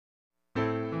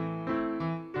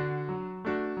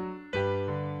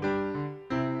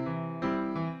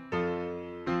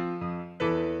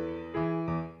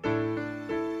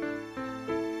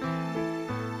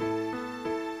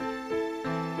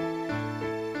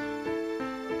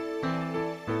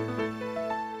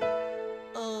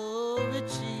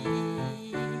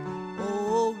Richie,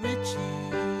 oh Richie,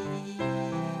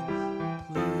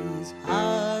 please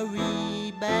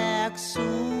hurry back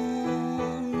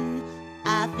soon.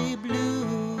 I feel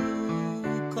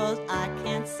blue 'cause I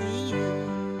can't see you.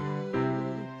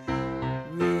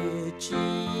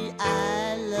 Richie,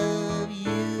 I love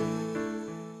you.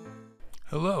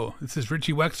 Hello, this is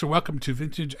Richie Wexler. Welcome to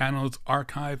Vintage Annals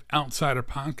Archive Outsider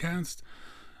Podcast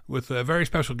with a very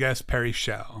special guest, Perry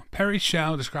Shao. Perry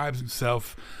Shao describes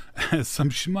himself as some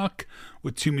schmuck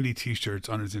with too many t-shirts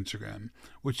on his Instagram,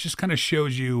 which just kind of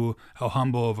shows you how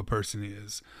humble of a person he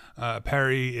is.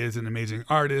 Perry is an amazing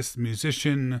artist,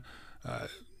 musician.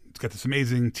 He's got this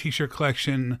amazing t-shirt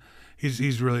collection.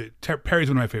 He's really, Perry's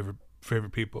one of my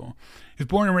favorite people. He was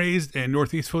born and raised in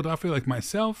Northeast Philadelphia like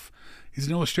myself. He's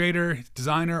an illustrator,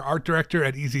 designer, art director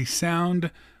at Easy Sound,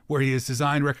 where he has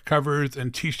designed record covers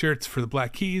and t-shirts for the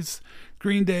Black Keys,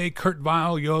 Green Day, Kurt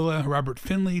Vile, Yola, Robert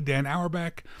Finley, Dan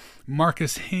Auerbach,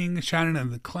 Marcus Hing, Shannon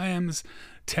and the Clams,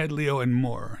 Ted Leo, and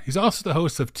more. He's also the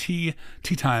host of Tea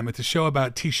Time. It's a show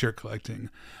about t-shirt collecting,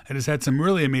 and has had some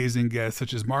really amazing guests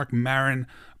such as Mark Maron,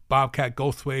 Bobcat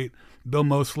Goldthwait, Bill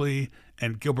Mosley,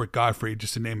 and Gilbert Gottfried,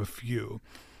 just to name a few.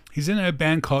 He's been in a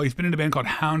band called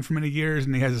Hound for many years,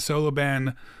 and he has a solo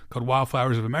band called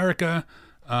Wildflowers of America.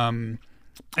 And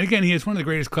again, he has one of the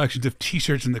greatest collections of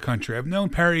t-shirts in the country. I've known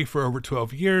Perry for over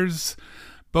 12 years,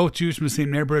 both Jews from the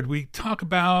same neighborhood. We talk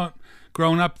about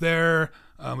growing up there.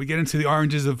 We get into the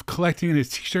oranges of collecting in his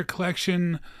t-shirt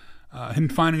collection, him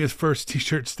finding his first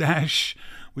t-shirt stash.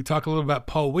 We talk a little about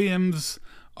Paul Williams,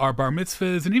 our bar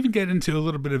mitzvahs, and even get into a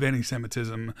little bit of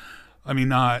anti-Semitism. I mean,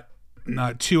 not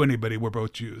to anybody, we're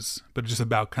both Jews, but just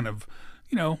about kind of,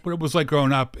 what it was like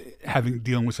growing up,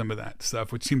 dealing with some of that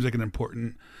stuff, which seems like an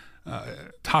important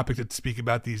topic to speak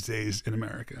about these days in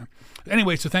America.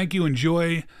 Anyway, so thank you.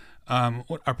 Enjoy.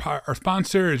 Our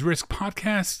sponsor is Risk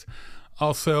Podcast.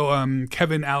 Also,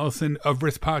 Kevin Allison of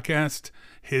Risk Podcast,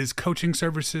 his coaching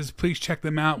services. Please check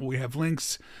them out. We have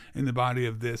links in the body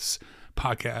of this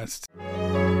podcast.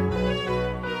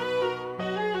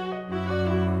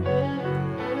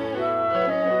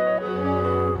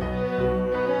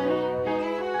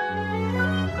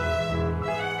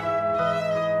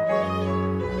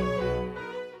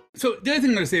 So the other thing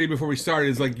I'm going to say to you before we start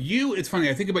is it's funny,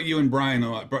 I think about you and Brian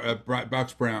a lot,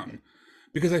 Box Brown,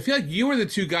 because I feel like you were the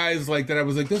two guys that I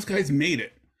was like, those guys made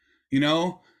it,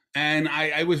 and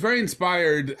I was very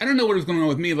inspired. I don't know what was going on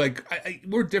with me.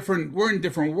 We're different. We're in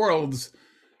different worlds.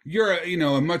 You're,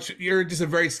 you're just a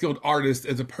very skilled artist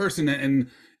as a person.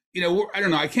 And I don't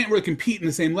know, I can't really compete in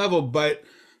the same level, but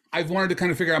I've wanted to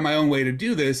kind of figure out my own way to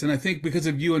do this. And I think because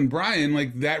of you and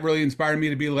Brian, that really inspired me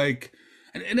to be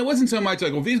and it wasn't so much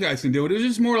well, these guys can do it. It was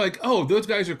just more oh, those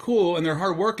guys are cool and they're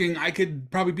hardworking. I could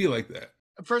probably be like that.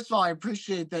 First of all, I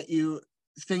appreciate that you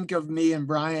think of me and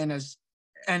Brian as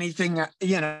anything,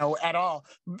 at all,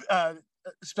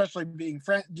 especially being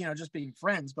friends, just being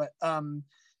friends. But,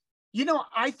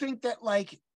 I think that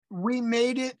we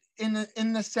made it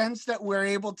in the sense that we're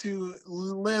able to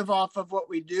live off of what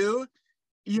we do,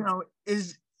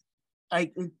 is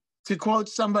to quote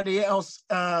somebody else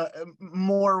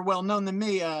more well-known than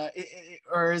me,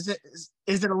 or is it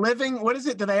a living? What is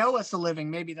it? Do they owe us a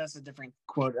living? Maybe that's a different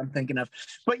quote I'm thinking of.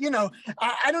 But,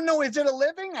 I don't know. Is it a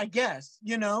living? I guess,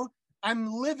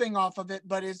 I'm living off of it,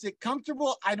 but is it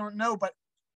comfortable? I don't know, but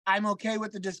I'm okay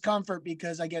with the discomfort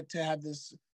because I get to have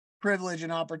this privilege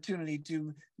and opportunity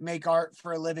to make art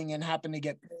for a living and happen to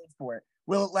get paid for it.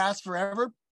 Will it last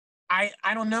forever? I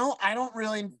don't know. I don't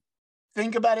really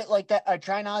think about it like that. I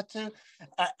try not to.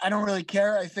 I don't really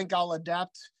care. I think I'll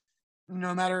adapt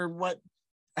no matter what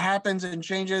happens and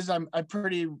changes. I'm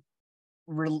pretty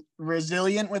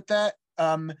resilient with that.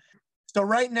 So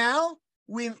right now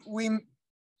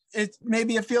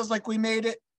it feels like we made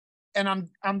it, and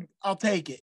I'll take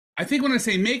it. I think when I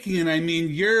say making it, I mean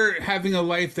you're having a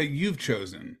life that you've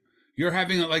chosen. You're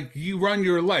having you run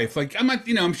your life. I'm not,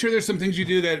 I'm sure there's some things you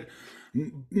do that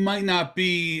might not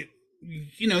be,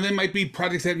 there might be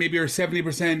projects that maybe are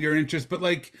 70% your interest, but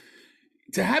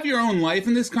to have your own life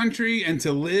in this country and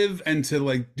to live and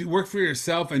to do work for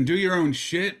yourself and do your own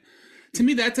shit, to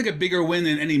me, that's a bigger win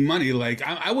than any money.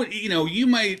 I would, you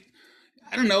might,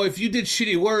 I don't know, if you did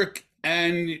shitty work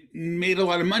and made a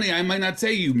lot of money, I might not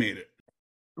say you made it.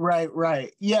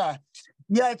 Right. Yeah.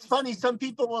 It's funny. Some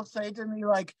people will say to me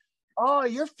oh,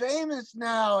 you're famous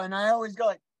now. And I always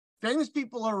go famous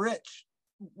people are rich.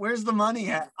 Where's the money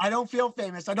at? I don't feel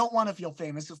famous. I don't want to feel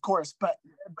famous, of course,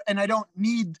 and I don't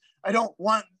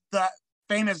want that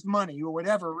famous money or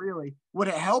whatever, really. Would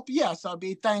it help? Yes, I'll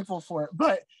be thankful for it.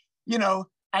 But,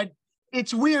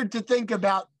 it's weird to think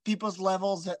about people's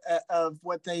levels of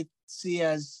what they see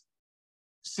as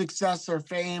success or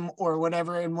fame or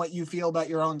whatever, and what you feel about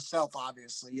your own self,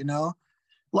 obviously, you know?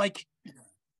 Like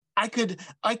I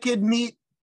could meet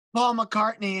Paul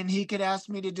McCartney and he could ask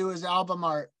me to do his album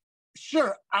art.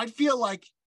 Sure, I'd feel like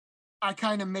I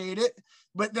kind of made it,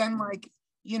 but then like,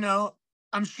 you know,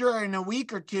 I'm sure in a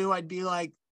week or two I'd be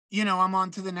like, you know, I'm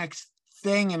on to the next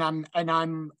thing, and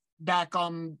I'm back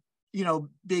on, you know,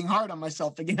 being hard on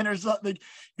myself again or something,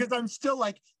 because I'm still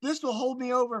like, this will hold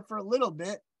me over for a little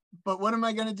bit, but what am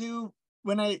I going to do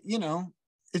when you know,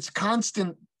 it's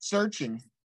constant searching.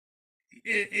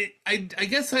 I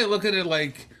guess I look at it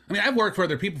like, I mean, I've worked for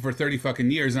other people for 30 fucking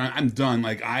years, and I'm done.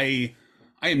 Like I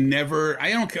am never.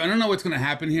 I don't know what's going to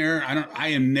happen here. I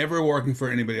am never working for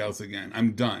anybody else again.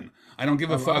 I'm done. I don't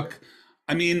give a fuck.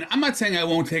 I mean, I'm not saying I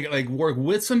won't take it, like work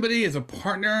with somebody as a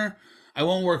partner. I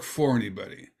won't work for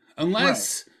anybody Right.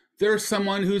 unless there's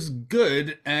someone who's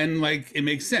good and like it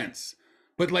makes sense.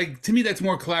 But like to me, that's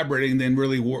more collaborating than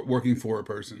really working for a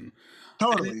person.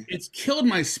 And Totally. it's killed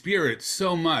my spirit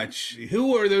so much.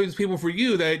 Who are those people for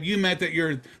you that you met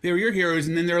that they were your heroes,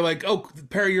 and then they're like, "Oh,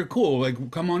 Perry, you're cool. Like,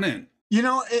 come on in." You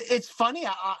know, it's funny.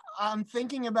 I'm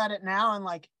thinking about it now, and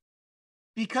like,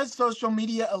 because social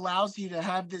media allows you to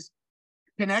have this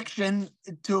connection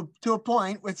to a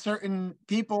point with certain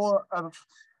people of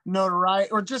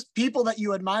notoriety, or just people that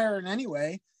you admire in any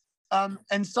way.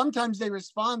 And sometimes they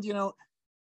respond, you know,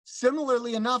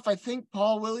 similarly enough. I think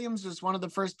Paul Williams was one of the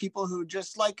first people who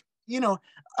just like, you know,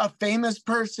 a famous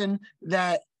person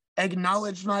that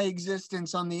acknowledged my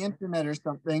existence on the internet or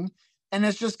something. And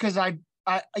it's just because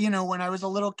you know, when I was a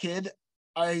little kid,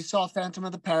 I saw Phantom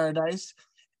of the Paradise,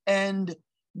 and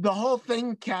the whole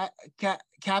thing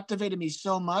captivated me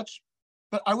so much.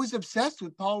 But I was obsessed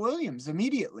with Paul Williams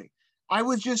immediately. I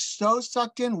was just so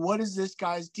sucked in. What is this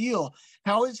guy's deal?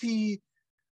 How is he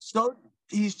so?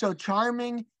 He's so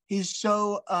charming. He's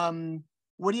so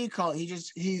what do you call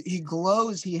it? He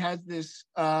glows. He has this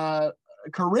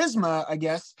charisma, I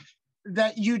guess,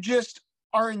 that you just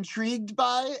are intrigued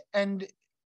by. And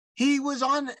he was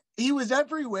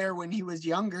everywhere when he was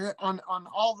younger, on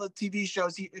all the TV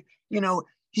shows. You know,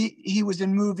 he was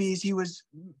in movies. He was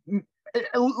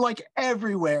like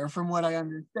everywhere, from what I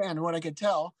understand, what I could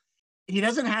tell. He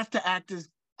doesn't have to act as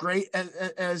great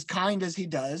as kind as he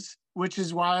does, which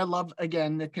is why I love,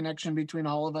 again, the connection between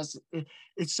all of us.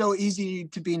 It's so easy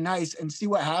to be nice, and see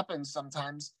what happens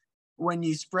sometimes when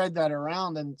you spread that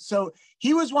around. And so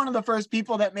he was one of the first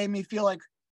people that made me feel like,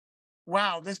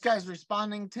 wow, this guy's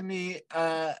responding to me.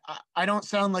 I don't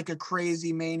sound like a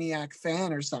crazy maniac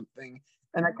fan or something.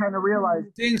 And I kind of realized,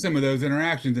 Seeing some of those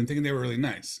interactions and thinking they were really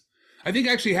nice. I think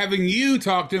actually having you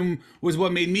talk to him was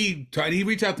what made me try. He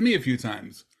reached out to me a few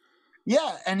times.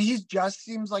 yeah, and he just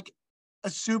seems like a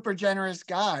super generous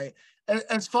guy.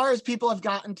 As far as people have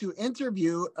gotten to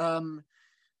interview,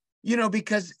 you know,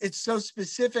 because it's so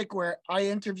specific, where I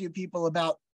interview people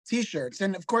about t-shirts,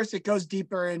 and of course it goes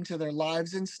deeper into their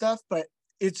lives and stuff, but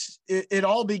it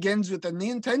all begins with, and the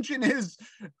intention is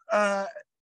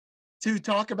to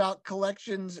talk about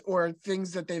collections or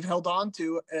things that they've held on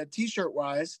to t-shirt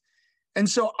wise. And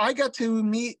so I got to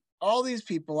meet all these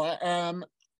people.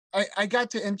 I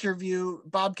got to interview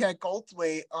Bobcat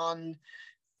Goldthwait on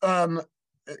um,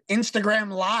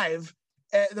 Instagram Live.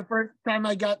 The first time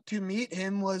I got to meet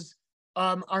him was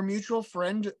our mutual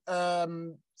friend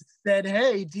said,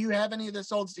 "Hey, do you have any of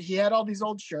this old?" He had all these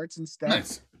old shirts and stuff.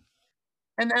 Nice.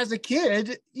 And as a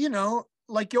kid, you know,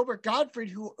 like Gilbert Gottfried,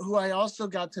 who I also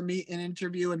got to meet and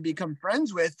interview and become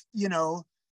friends with, you know,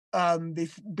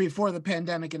 before the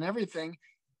pandemic and everything.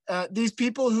 These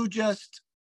people who just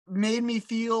made me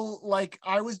feel like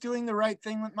I was doing the right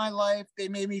thing with my life. They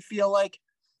made me feel like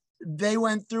they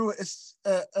went through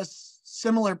a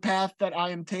similar path that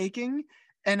I am taking.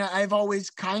 And I've always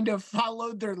kind of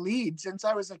followed their lead since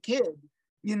I was a kid.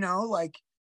 You know, like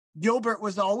Gilbert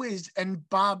was always, and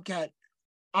Bobcat,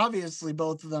 obviously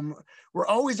both of them were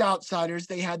always outsiders.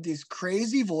 They had these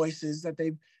crazy voices that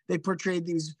they portrayed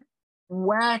these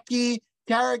wacky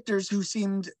characters who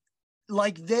seemed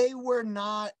like they were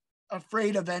not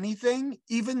afraid of anything,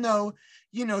 even though,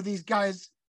 you know, these guys,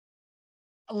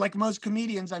 like most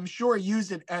comedians, I'm sure,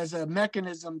 use it as a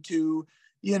mechanism to,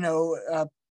 you know,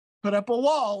 put up a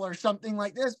wall or something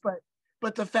like this.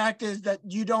 But the fact is that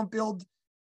you don't build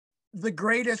the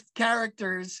greatest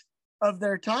characters of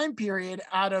their time period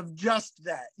out of just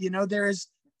that. You know, there is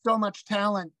so much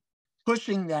talent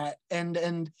pushing that.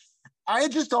 And I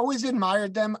just always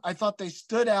admired them. I thought they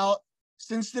stood out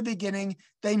since the beginning.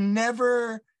 They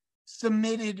never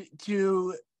submitted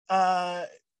to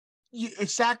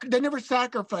they never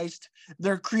sacrificed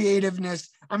their creativeness.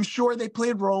 I'm sure they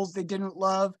played roles they didn't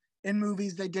love in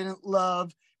movies they didn't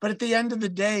love, but at the end of the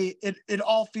day, it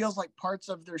all feels like parts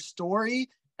of their story,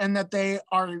 and that they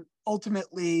are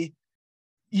ultimately,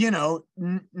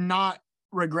 not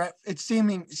regret. It's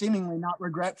seemingly not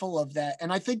regretful of that,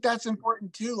 and I think that's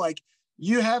important too. Like,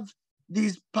 you have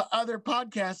these other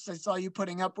podcasts I saw you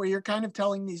putting up where you're kind of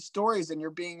telling these stories and you're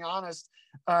being honest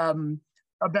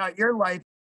about your life.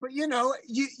 But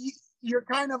you're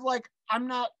kind of like, I'm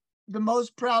not the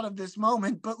most proud of this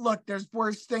moment, but look, there's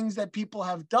worse things that people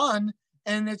have done,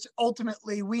 and it's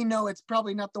ultimately, we know it's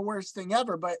probably not the worst thing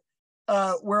ever, but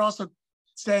we're also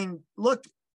saying, look,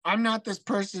 I'm not this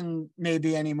person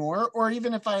maybe anymore, or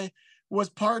even if I was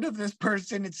part of this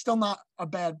person, it's still not a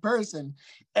bad person.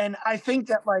 And I think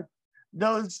that, like,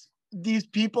 these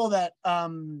people that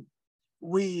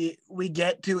we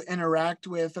get to interact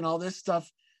with and all this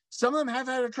stuff, some of them have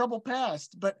had a troubled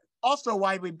past, but also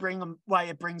why it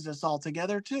brings us all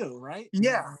together too, right?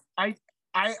 Yeah.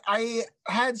 I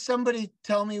had somebody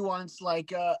tell me once,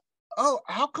 like, oh,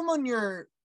 how come on your,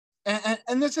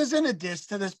 and this isn't a diss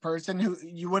to this person who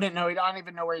you wouldn't know, I don't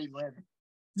even know where he lived.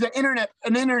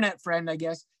 An internet friend, I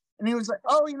guess. And he was like,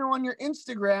 oh, on your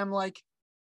Instagram, like,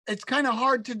 it's kind of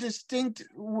hard to distinct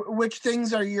which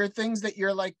things are your things that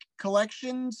you're like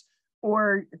collections,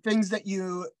 or things that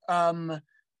you,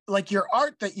 like your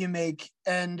art that you make,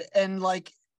 and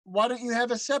like, why don't you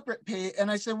have a separate page? And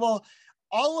I said, well,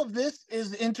 all of this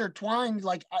is intertwined.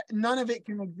 Like, none of it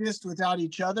can exist without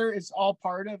each other. It's all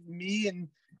part of me, and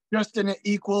just an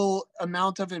equal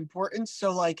amount of importance.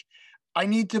 So, like, I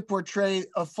need to portray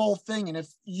a full thing. And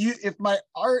if my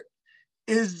art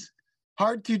is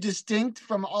hard to distinct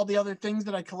from all the other things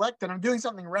that I collect, then I'm doing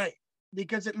something right,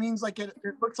 because it means like it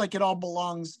looks like it all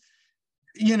belongs,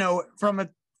 from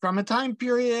a time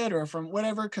period or from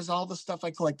whatever, because all the stuff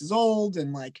I collect is old,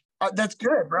 and like, that's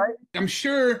good, right? I'm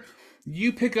sure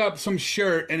you pick up some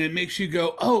shirt and it makes you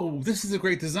go, oh, this is a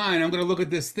great design. I'm going to look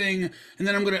at this thing, and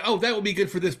then I'm going to, oh, that would be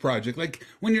good for this project. Like,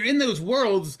 when you're in those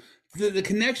worlds, the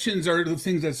connections are the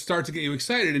things that start to get you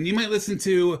excited. And you might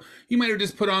have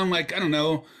just put on, like, I don't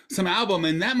know, some album,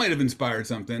 and that might have inspired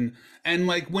something. And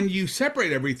like, when you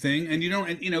separate everything and you don't,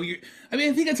 and I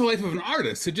think that's the life of an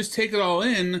artist, to just take it all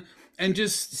in and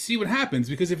just see what happens.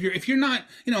 Because if you're not,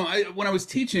 when I was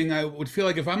teaching, I would feel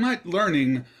like if I'm not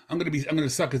learning, I'm going to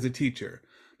suck as a teacher.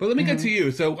 But let me get to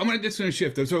you. So I'm just going to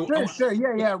shift. So sure.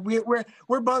 Yeah.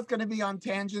 We're both going to be on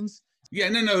tangents. Yeah,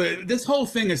 no. This whole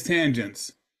thing is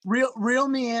tangents. Reel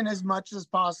me in as much as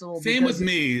possible. Same with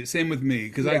me,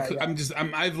 because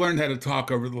I've learned how to talk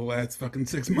over the last fucking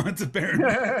 6 months,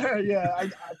 apparently. Yeah,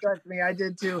 trust me, I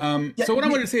did too. So what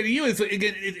I'm going to say to you is,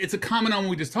 again, it's a comment on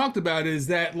what we just talked about, is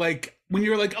that, like, when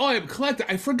you're like, oh, I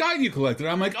collected, I forgot you collected.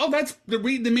 I'm like, oh, that's the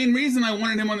main reason I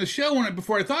wanted him on the show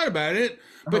before I thought about it,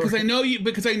 because I know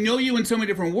you in so many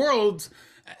different worlds.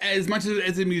 As much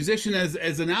as a musician,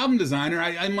 as an album designer,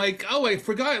 I'm like, oh, I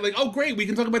forgot. Like, oh, great, we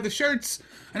can talk about the shirts,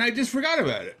 and I just forgot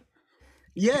about it.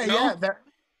 Yeah.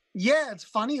 It's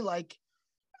funny. Like,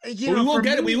 we will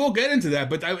get into that,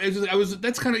 but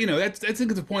that's kind of, that's I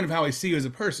think it's the point of how I see you as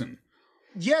a person.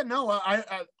 Yeah, no, I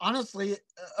honestly,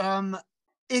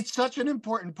 it's such an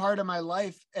important part of my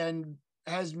life and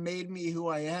has made me who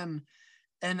I am.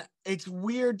 And it's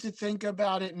weird to think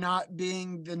about it not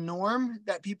being the norm,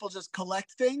 that people just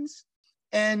collect things.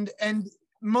 And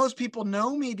most people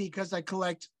know me because I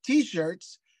collect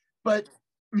t-shirts, but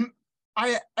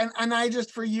I just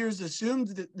for years assumed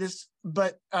that this,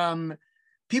 but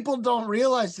people don't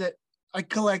realize that I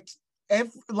collect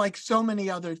like so many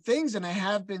other things, and I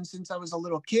have been since I was a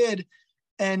little kid.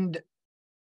 And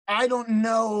I don't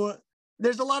know,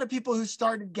 there's a lot of people who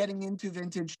started getting into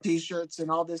vintage t-shirts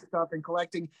and all this stuff and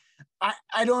collecting.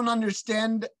 I don't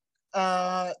understand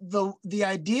the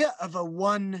idea of a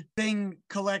one thing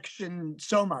collection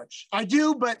so much. I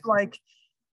do, but like,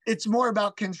 it's more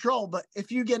about control. But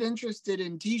if you get interested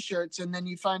in t-shirts and then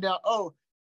you find out, oh,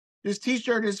 this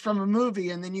t-shirt is from a movie,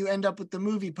 and then you end up with the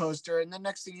movie poster, and the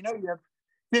next thing you know, you have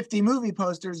 50 movie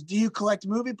posters. Do you collect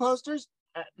movie posters?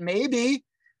 Maybe.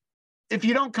 If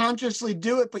you don't consciously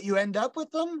do it, but you end up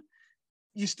with them,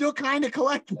 you still kind of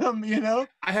collect them,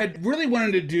 I had really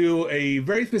wanted to do a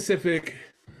very specific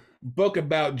book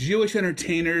about Jewish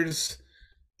entertainers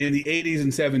in the 80s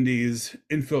and 70s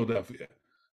in Philadelphia,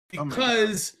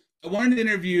 because I wanted to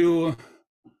interview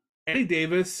Eddie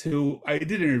Davis, who I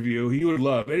did interview. You would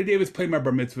love. Eddie Davis played my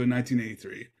bar mitzvah in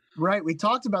 1983. Right. We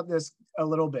talked about this a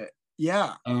little bit.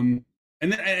 Yeah. And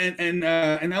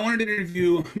I wanted to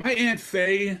interview my Aunt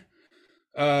Faye.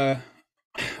 I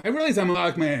realize I'm a lot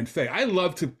like my Aunt Faye. I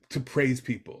love to praise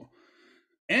people.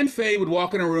 Aunt Faye would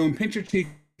walk in a room, pinch her cheeks,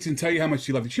 and tell you how much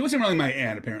she loved you. She wasn't really my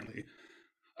aunt, apparently.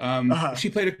 She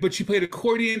played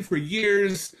accordion for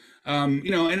years.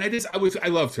 You know, and I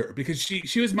loved her because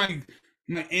she was my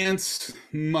aunt's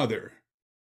mother,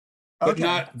 but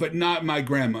not my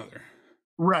grandmother.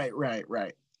 Right.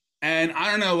 And I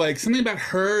don't know, like something about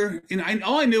her. You know,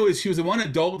 all I knew is she was the one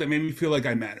adult that made me feel like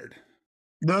I mattered.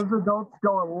 Those adults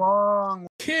go a long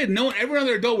kid. No one, every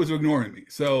other adult was ignoring me.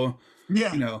 So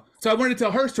yeah, you know, so I wanted to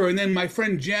tell her story. And then my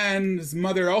friend Jan's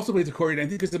mother also plays accordion. I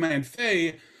think because of my Aunt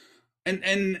Faye.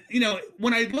 And you know,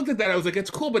 when I looked at that, I was like, it's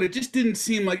cool, but it just didn't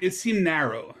seem like it seemed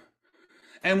narrow.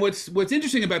 And what's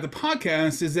interesting about the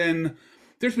podcast is then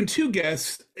there's been two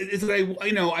guests. Is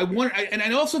that and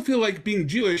I also feel like being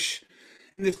Jewish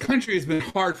in this country has been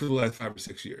hard for the last 5 or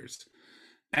 6 years.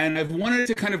 And I've wanted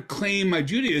to kind of claim my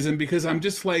Judaism because I'm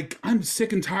just like, I'm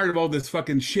sick and tired of all this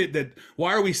fucking shit that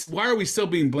why are we still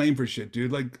being blamed for shit,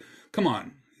 dude? Like, come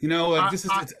on. You know, like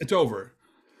it's over.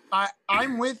 I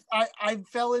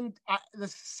fell in the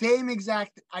same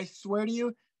exact, I swear to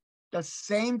you, the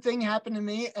same thing happened to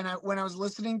me. And when I was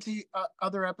listening to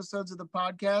other episodes of the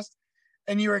podcast,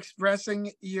 and you were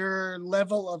expressing your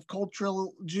level of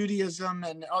cultural Judaism,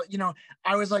 and you know,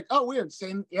 I was like, oh, weird,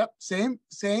 same, yep, same,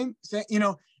 you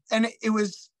know, and it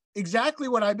was exactly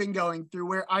what I've been going through,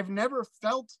 where I've never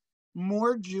felt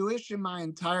more Jewish in my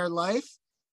entire life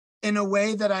in a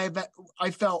way that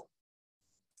I felt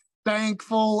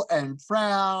thankful and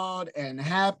proud and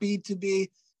happy to be,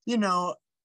 you know,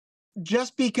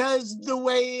 just because the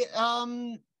way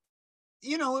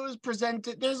you know, it was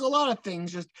presented. There's a lot of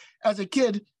things, just as a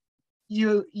kid,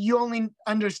 you only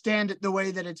understand it the way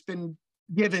that it's been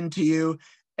given to you.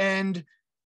 And,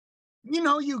 you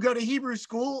know, you go to Hebrew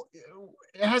school,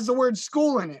 it has the word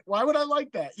school in it. Why would I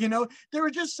like that? You know, there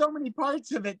were just so many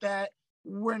parts of it that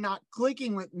were not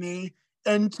clicking with me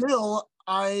until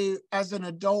I, as an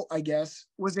adult, I guess,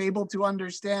 was able to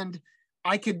understand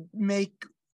I could make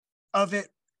of it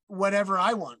whatever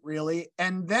I want, really.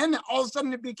 And then all of a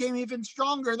sudden it became even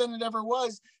stronger than it ever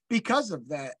was because of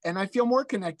that. And I feel more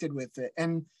connected with it.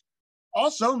 And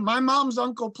also, my mom's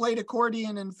uncle played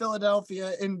accordion in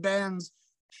Philadelphia in bands.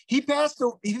 He passed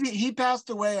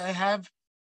away.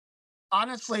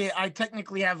 I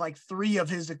technically have like 3 of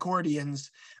his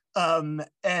accordions.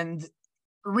 And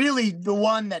really the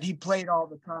one that he played all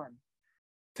the time.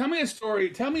 Tell me a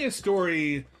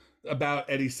story about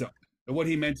Eddie Silk. What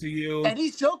he meant to you. Eddie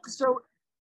Silk. So,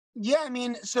 yeah, I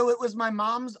mean, so it was my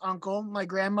mom's uncle, my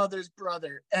grandmother's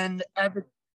brother. And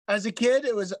as a kid,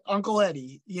 it was Uncle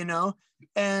Eddie, you know,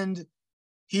 and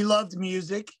he loved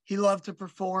music. He loved to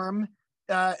perform.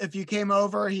 If you came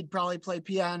over, he'd probably play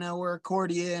piano or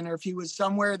accordion, or if he was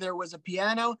somewhere there was a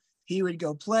piano, he would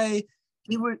go play.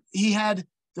 He had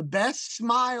the best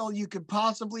smile you could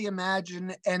possibly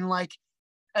imagine. And like,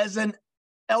 as an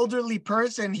elderly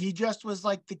person, he just was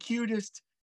like the cutest,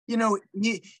 you know.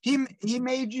 He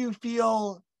made you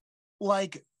feel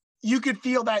like you could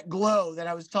feel that glow that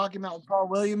I was talking about with Paul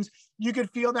Williams. You could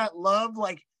feel that love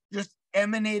like just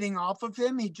emanating off of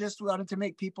him. He just wanted to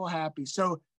make people happy.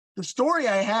 So the story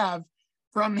I have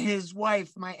from his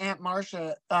wife, my Aunt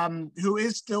Marcia, who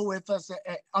is still with us.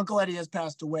 Uncle Eddie has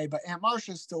passed away, but Aunt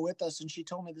Marcia is still with us, and she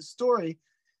told me the story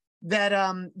that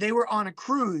they were on a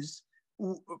cruise,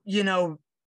 you know,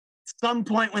 some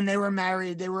point when they were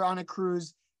married. They were on a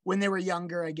cruise when they were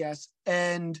younger, I guess.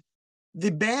 And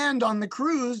the band on the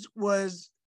cruise was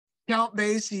Count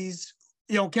Basie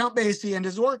and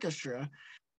his orchestra.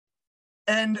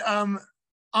 And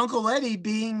Uncle Eddie,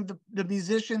 being the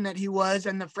musician that he was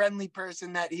and the friendly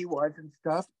person that he was and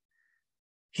stuff,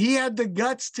 he had the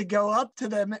guts to go up to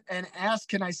them and ask,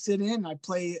 can I sit in? I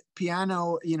play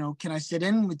piano, you know, can I sit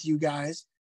in with you guys?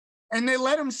 And they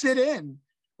let him sit in,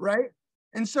 right?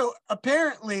 And so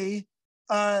apparently,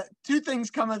 2 things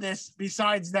come of this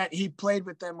besides that he played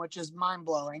with them, which is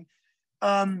mind-blowing.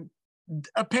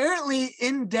 Apparently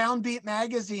in Downbeat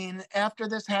magazine, after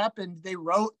this happened, they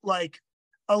wrote like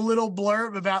a little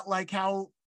blurb about like how,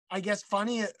 I guess,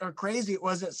 funny or crazy it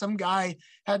was that some guy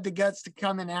had the guts to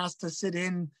come and ask to sit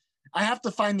in. I have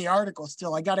to find the article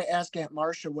still. I got to ask Aunt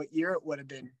Marcia what year it would have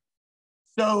been.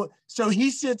 So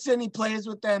he sits in, he plays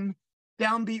with them.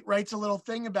 Downbeat writes a little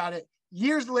thing about it.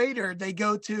 Years later, they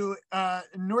go to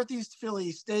Northeast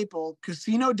Philly staple,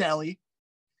 Casino Deli.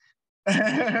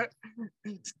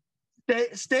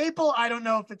 Staple, I don't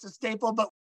know if it's a staple, but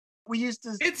we used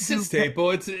to. It's a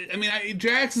staple.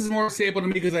 Jack's is more staple to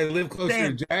me because I live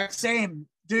closer to Jack's. Same,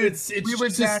 dude. We were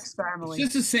Jack's family.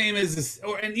 It's just the same as this,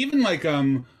 and even like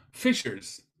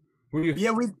Fisher's.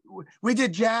 Yeah, we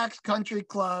did Jack's, Country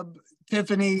Club,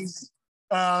 Tiffany's.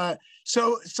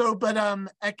 But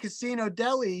at Casino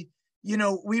Deli,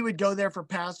 we would go there for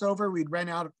Passover. We'd rent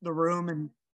out the room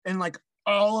and like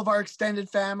all of our extended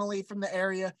family from the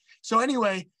area. So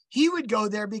anyway, he would go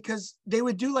there because they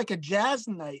would do like a jazz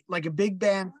night, like a big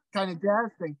band kind of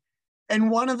jazz thing. And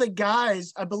one of the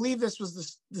guys, I believe this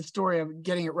was the story, I'm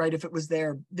getting it right. If it was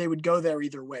there, they would go there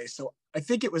either way. So I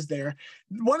think it was there.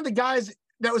 One of the guys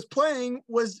that was playing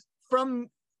was from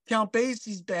Count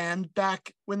Basie's band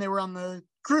back when they were on the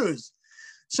cruise.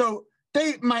 So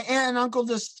my aunt and uncle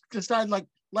just decided, like,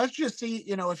 let's just see,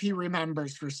 if he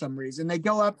remembers for some reason. They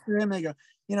go up to him, they go,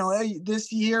 hey,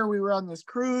 this year we were on this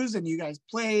cruise and you guys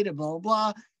played and blah,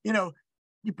 blah, blah.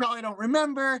 You probably don't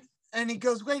remember. And he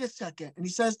goes, wait a second. And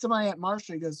he says to my Aunt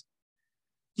Marcia, he goes,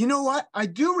 you know what? I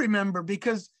do remember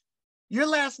because your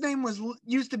last name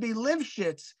used to be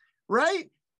Liveshits, right?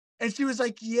 And she was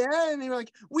like, yeah. And they were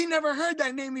like, we never heard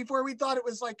that name before. We thought it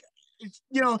was like,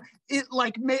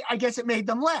 I guess it made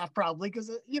them laugh probably because,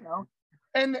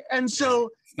 and so.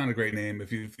 It's not a great name.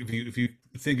 If you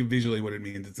think of visually what it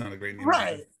means, it's not a great name.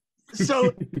 Right.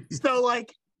 So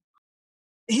like,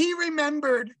 he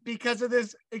remembered because of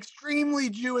this extremely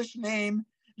Jewish name,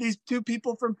 these two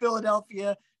people from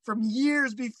Philadelphia from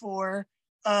years before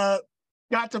got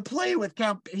to play with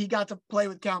Count. He got to play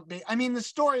with Count B. I mean, the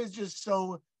story is just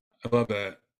so I love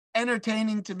that.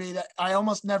 Entertaining to me that I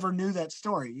almost never knew that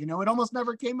story. It almost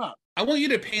never came up. I want you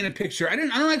to paint a picture. I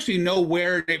don't actually know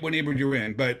what neighborhood you're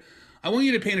in, but I want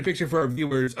you to paint a picture for our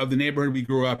viewers of the neighborhood we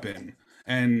grew up in.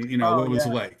 And what it was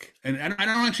like, and I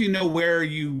don't actually know where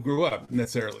you grew up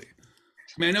necessarily.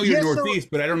 I mean, I know you're Northeast,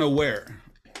 but I don't know where.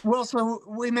 Well, so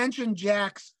we mentioned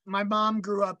Jack's. My mom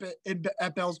grew up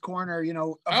at Bell's Corner,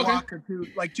 block or two,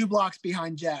 like 2 blocks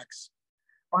behind Jack's,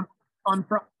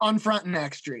 on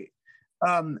Frontenac Street.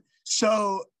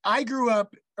 So I grew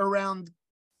up around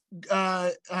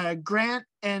Grant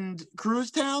and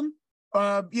Crewstown.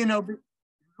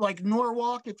 Like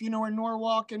Norwalk, if you know where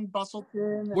Norwalk and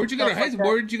Bustleton. Where'd you go to high school?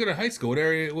 Where did you go to high school? What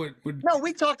area? No,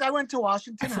 we talked. I went to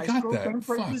Washington High School. That.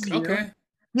 Fuck. Okay.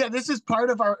 Yeah, this is part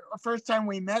of our first time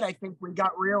we met. I think we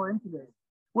got real into this,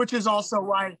 which is also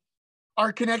why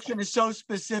our connection is so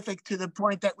specific to the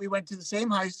point that we went to the same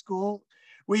high school.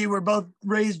 We were both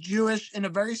raised Jewish in a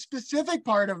very specific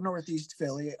part of Northeast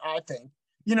Philly, I think.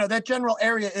 That general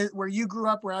area where you grew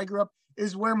up, where I grew up,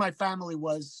 is where my family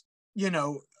was,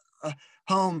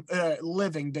 home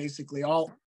living, basically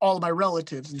all of my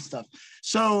relatives and stuff.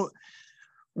 So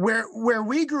where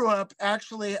we grew up,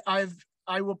 actually,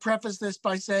 I will preface this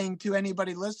by saying to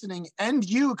anybody listening and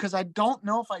you, because I don't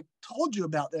know if I told you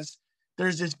about this,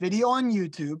 there's this video on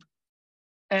YouTube,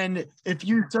 and if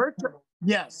you search,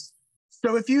 yes,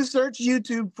 so if you search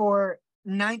YouTube for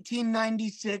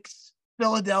 1996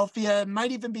 Philadelphia, it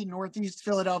might even be Northeast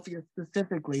Philadelphia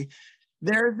specifically,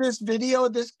 there's this video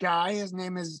of this guy, his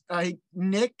name is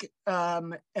Nick,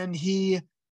 and he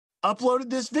uploaded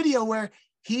this video where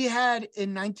he had,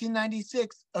 in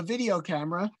 1996, a video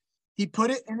camera. He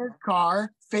put it in his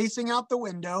car, facing out the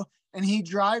window, and he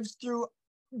drives through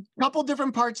a couple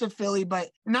different parts of Philly,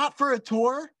 but not for a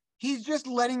tour. He's just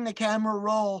letting the camera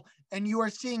roll, and you are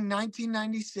seeing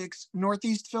 1996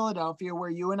 Northeast Philadelphia, where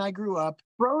you and I grew up,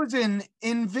 frozen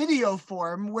in video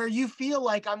form, where you feel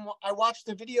like I watched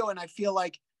the video and I feel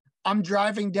like I'm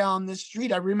driving down this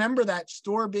street. I remember that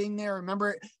store being there. I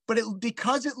remember it, but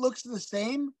because it looks the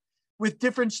same with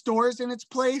different stores in its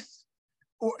place,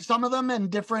 or some of them and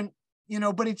different,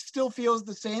 but it still feels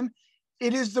the same.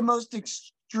 It is the most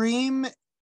extreme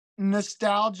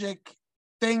nostalgic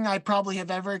thing I probably have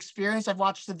ever experienced. I've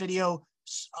watched the video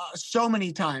so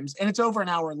many times, and it's over an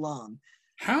hour long.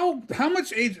 How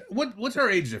much age? What's our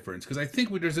age difference? Because I think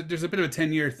there's a bit of a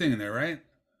 10-year thing in there, right?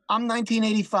 I'm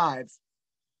 1985.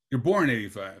 You're born in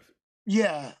 85.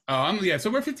 Yeah. Oh, so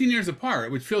we're 15 years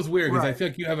apart, which feels weird because I feel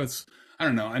like you have I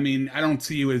don't know. I mean, I don't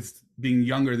see you as being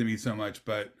younger than me so much,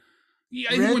 but yeah,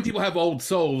 I think when people have old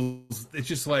souls, it's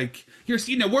just like I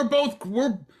feel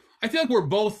like we're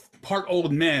both part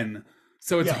old men.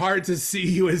 So it's hard to see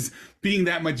you as being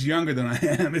that much younger than I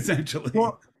am, essentially.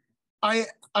 Well, I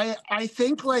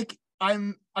think like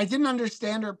I didn't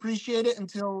understand or appreciate it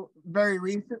until very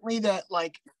recently that,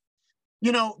 like,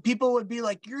 people would be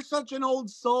like, you're such an old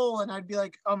soul. And I'd be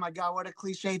like, oh my God, what a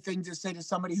cliche thing to say to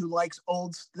somebody who likes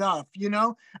old stuff.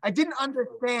 I didn't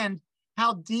understand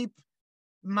how deep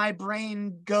my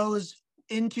brain goes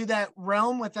into that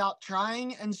realm without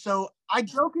trying. And so I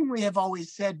jokingly have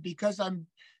always said, because I'm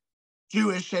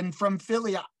Jewish and from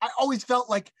Philly, I always felt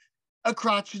like a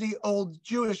crotchety old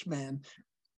Jewish man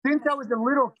since I was a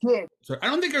little kid. So I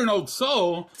don't think you're an old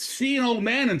soul. See an old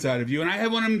man inside of you, and I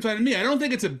have one inside of me. I don't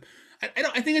think it's I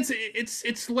don't. I think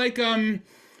it's like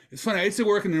it's funny. I used to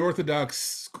work in an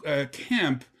Orthodox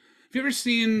camp. Have you ever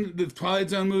seen the Twilight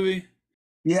Zone movie?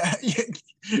 Yeah,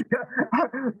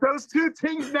 those two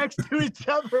things next to each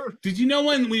other. Did you know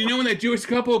when that Jewish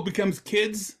couple becomes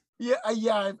kids?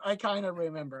 Yeah, I kind of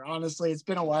remember. Honestly, it's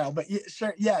been a while, but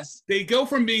sure, yes. They go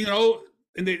from being an old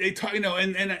and they talk,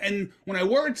 and when I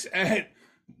worked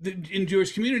in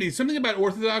Jewish communities, something about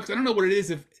Orthodox, I don't know what it is.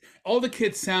 If all the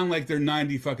kids sound like they're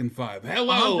 90 fucking 5.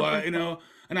 Hello,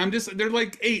 and I'm just, they're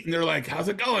like 8 and they're like, how's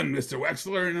it going, Mr.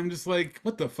 Wexler? And I'm just like,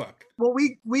 what the fuck? Well,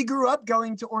 we grew up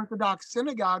going to Orthodox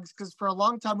synagogues because for a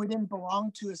long time we didn't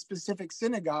belong to a specific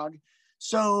synagogue.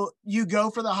 So you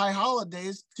go for the high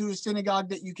holidays to a synagogue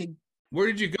that you could. Where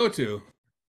did you go to?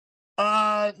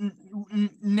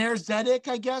 Ner Zedek,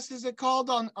 I guess, is it called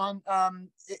on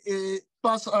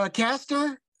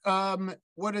Castor?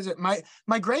 What is it?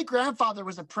 My great grandfather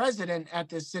was a president at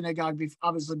this synagogue,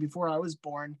 obviously before I was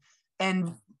born,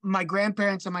 and my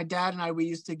grandparents and my dad and I, we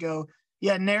used to go.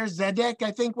 Yeah, Ner Zedek.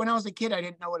 I think when I was a kid, I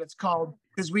didn't know what it's called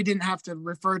because we didn't have to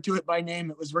refer to it by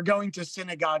name. It was we're going to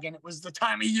synagogue, and it was the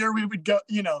time of year we would go.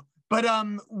 But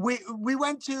we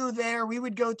went to there. We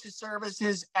would go to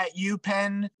services at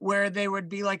UPenn where there would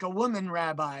be like a woman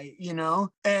rabbi.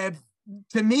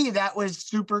 To me, that was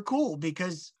super cool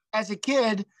because as a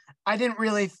kid, I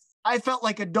felt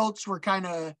like adults were kind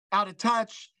of out of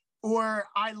touch, or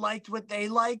I liked what they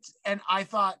liked, and I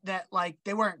thought that like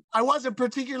they weren't. I wasn't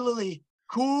particularly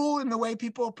cool in the way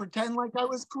people pretend like I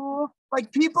was cool.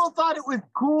 Like people thought it was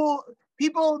cool.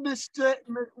 People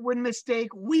would mistake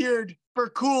weird for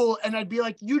cool, and I'd be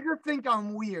like, you just think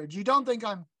I'm weird. You don't think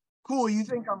I'm cool. You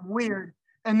think I'm weird,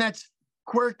 and that's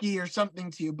quirky or something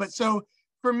to you. But so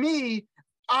for me,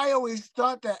 I always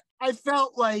thought that I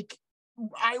felt like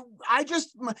I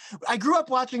grew up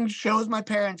watching shows my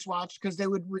parents watched because they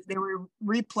were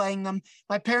replaying them.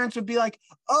 My parents would be like,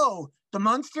 "Oh, the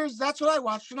Munsters, that's what I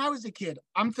watched when I was a kid."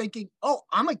 I'm thinking, "Oh,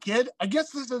 I'm a kid. I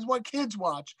guess this is what kids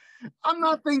watch." I'm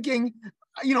not thinking,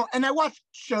 and I watched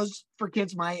shows for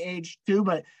kids my age too,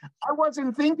 but I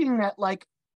wasn't thinking that like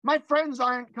my friends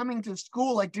aren't coming to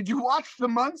school. Like, did you watch the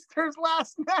Munsters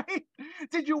last night?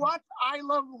 Did you watch I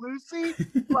Love Lucy?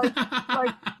 Like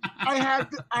I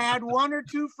had one or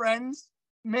two friends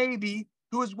maybe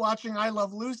who was watching I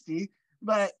Love Lucy,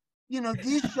 but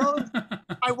these shows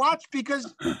I watched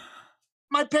because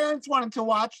my parents wanted to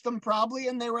watch them probably,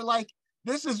 and they were like,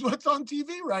 "This is what's on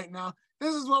TV right now.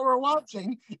 This is what we're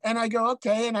watching." And I go,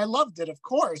 "Okay," and I loved it, of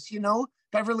course.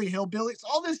 Beverly Hillbillies,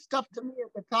 all this stuff to me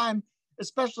at the time,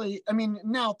 especially, I mean,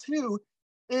 now too,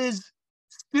 is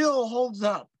still holds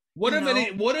up. What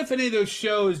if any of those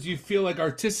shows do you feel like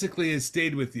artistically has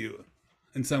stayed with you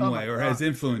in some way or has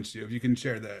influenced you? If you can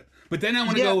share that. But then I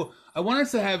want to go. I want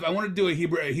to do a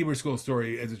Hebrew school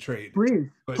story as a trade. Please.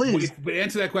 But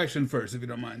answer that question first, if you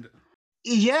don't mind.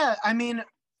 Yeah, I mean,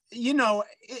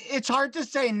 it's hard to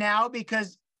say now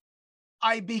because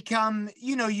I become,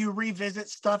 you revisit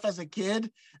stuff as a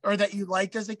kid or that you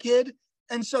liked as a kid.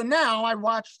 And so now I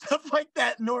watch stuff like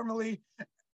that normally,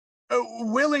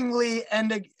 willingly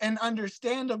and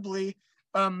understandably,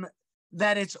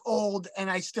 that it's old and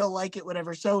I still like it,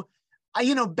 whatever. So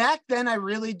back then I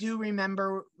really do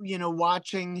remember,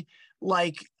 watching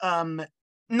like,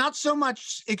 not so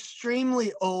much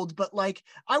extremely old, but like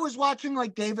I was watching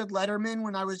like David Letterman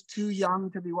when I was too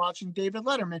young to be watching David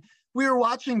Letterman. We were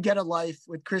watching Get a Life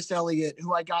with Chris Elliott,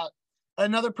 who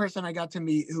another person I got to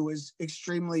meet who was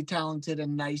extremely talented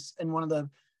and nice and one of the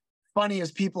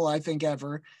funniest people I think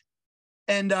ever.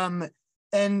 And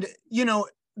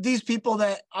these people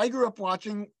that I grew up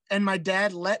watching and my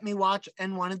dad let me watch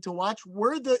and wanted to watch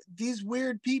were these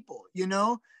weird people,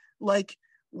 like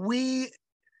we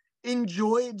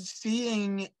enjoyed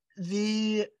seeing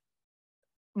the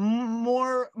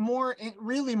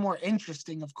really more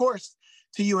interesting, of course,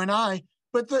 to you and I,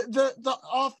 but the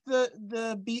off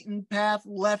the beaten path,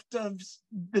 left of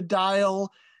the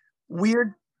dial,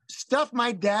 weird stuff.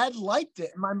 My dad liked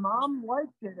it. My mom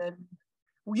liked it. And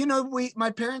my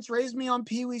parents raised me on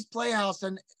Pee-wee's Playhouse.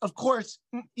 And of course,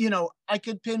 I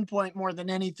could pinpoint more than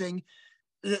anything,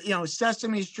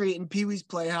 Sesame Street and Pee-wee's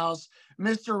Playhouse,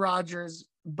 Mr. Rogers,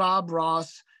 Bob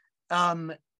Ross,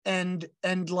 and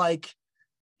like,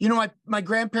 my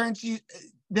grandparents used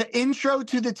the intro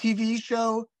to the TV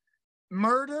show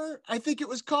Murder, I think it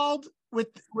was called,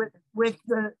 with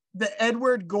the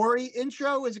Edward Gorey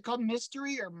intro. Is it called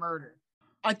Mystery or Murder?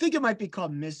 I think it might be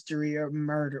called Mystery or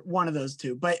Murder, one of those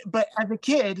two. But as a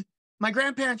kid, my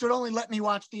grandparents would only let me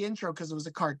watch the intro because it was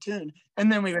a cartoon,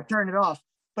 and then we would turn it off.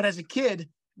 But as a kid,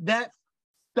 that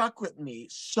stuck with me.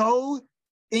 So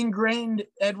ingrained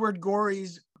Edward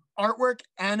Gorey's artwork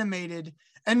animated.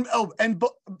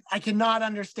 I cannot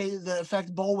understate the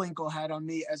effect Bullwinkle had on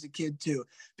me as a kid too,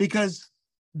 because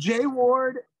Jay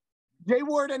Ward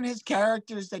and his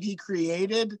characters that he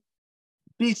created,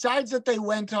 besides that they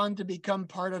went on to become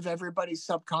part of everybody's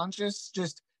subconscious,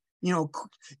 just, you know,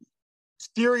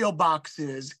 cereal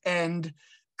boxes and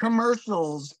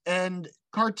commercials and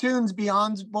cartoons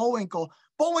beyond Bullwinkle.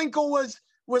 Bullwinkle was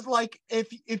like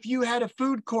if you had a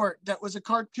food court that was a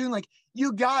cartoon, like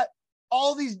you got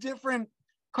all these different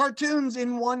cartoons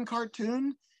in one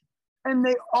cartoon, and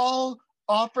they all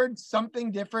offered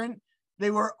something different. They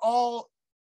were all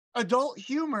adult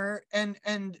humor and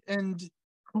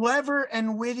clever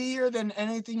and wittier than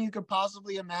anything you could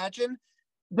possibly imagine.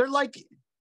 They're like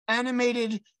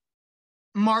animated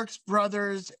Marx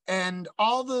Brothers and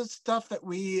all the stuff that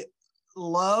we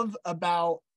love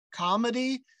about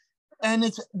comedy. And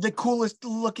it's the coolest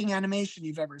looking animation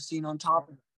you've ever seen on top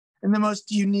of it. And the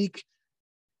most unique,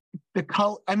 the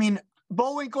color. I mean,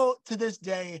 Bullwinkle to this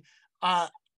day,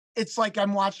 it's like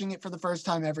I'm watching it for the first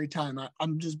time every time.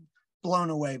 I'm just blown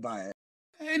away by it.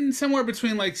 And somewhere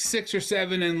between like 6 or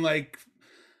 7 and like,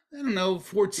 I don't know,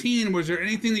 14, was there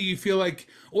anything that you feel like,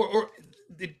 or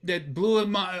that blew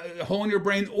a hole in your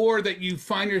brain, or that you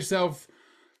find yourself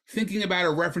thinking about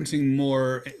or referencing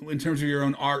more in terms of your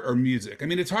own art or music? I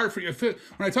mean, it's hard for you. When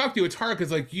I talk to you, it's hard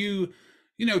because like you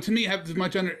know, to me, have as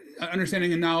much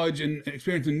understanding and knowledge and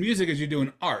experience in music as you do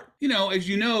in art. You know, as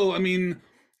you know, I mean,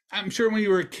 I'm sure when you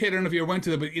were a kid, I don't know if you ever went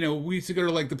to but you know, we used to go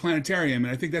to like the planetarium,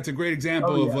 and I think that's a great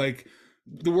example of like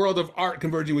the world of art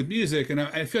converging with music. And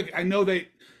I feel like I know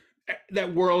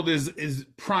that world is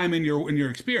prime in your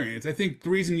experience. I think the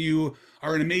reason you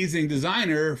are an amazing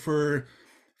designer for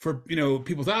you know,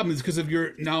 people's albums is because of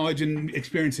your knowledge and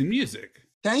experience in music.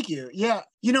 Thank you. Yeah.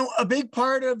 You know, a big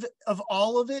part of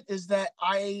all of it is that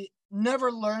I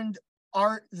never learned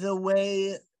art the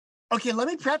way. Okay, let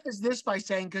me preface this by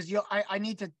saying, because I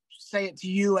need to say it to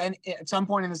you and at some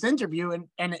point in this interview,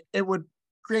 and it would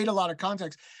create a lot of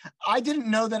context. I didn't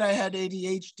know that I had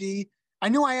ADHD. I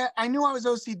knew I was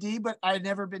OCD, but I had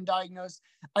never been diagnosed.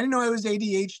 I didn't know I was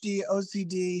ADHD,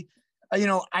 OCD. You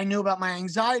know, I knew about my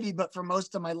anxiety, but for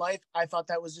most of my life, I thought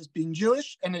that was just being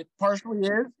Jewish, and it partially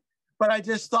is. But I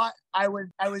just thought I was.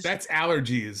 That's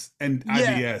allergies and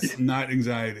IBS, not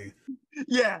anxiety.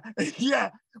 Yeah.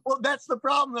 Well, that's the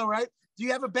problem, though, right? Do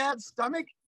you have a bad stomach?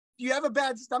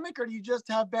 Or do you just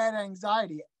have bad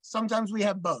anxiety? Sometimes we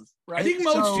have both, right? I think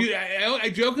most Jews, I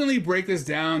jokingly break this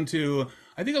down to,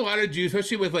 I think a lot of Jews,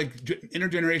 especially with like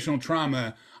intergenerational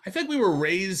trauma, I think we were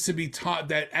raised to be taught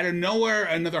that out of nowhere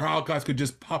another Holocaust could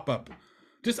just pop up.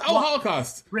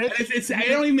 Holocaust. Rich, I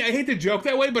hate to joke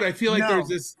that way, but I feel like there's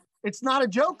this. It's not a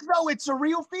joke, though. It's a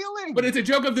real feeling. But it's a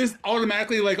joke of this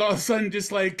automatically, like all of a sudden,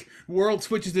 just like world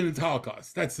switches into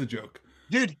Holocaust. That's the joke,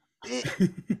 dude.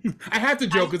 I have to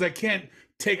joke because I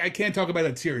can't talk about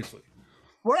it seriously.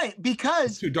 Right,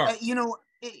 because it's too dark. You know,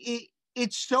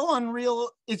 it's so unreal.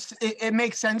 It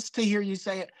makes sense to hear you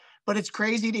say it, but it's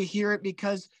crazy to hear it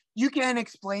because you can't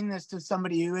explain this to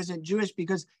somebody who isn't Jewish,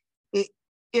 because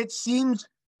it seems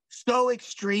so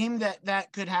extreme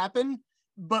that could happen.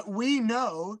 But we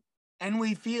know, and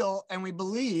we feel, and we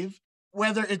believe,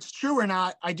 whether it's true or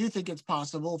not. I do think it's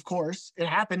possible. Of course, it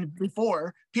happened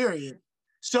before. Period.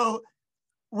 So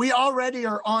we already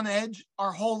are on edge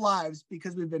our whole lives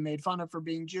because we've been made fun of for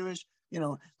being Jewish. You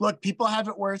know, look, people have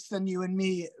it worse than you and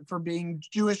me for being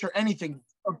Jewish or anything,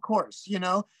 of course, you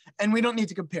know, and we don't need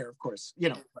to compare, of course, you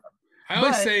know. I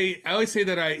always say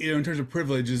that you know, in terms of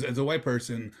privileges as a white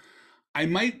person, I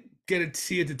might get a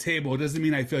seat at the table. It doesn't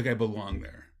mean I feel like I belong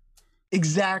there.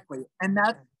 Exactly. And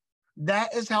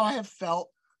that is how I have felt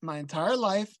my entire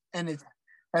life. And it's,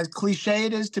 as cliche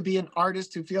it is to be an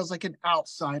artist who feels like an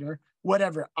outsider,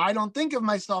 whatever. I don't think of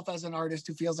myself as an artist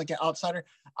who feels like an outsider.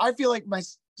 I feel like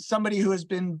somebody who has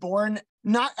been born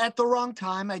not at the wrong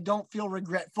time. I don't feel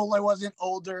regretful I wasn't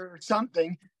older or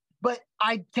something, but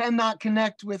I cannot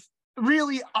connect with,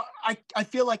 really, I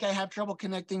feel like I have trouble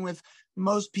connecting with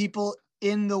most people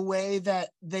in the way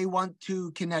that they want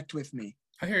to connect with me.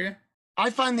 I hear you. I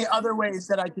find the other ways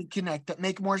that I could connect that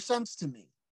make more sense to me.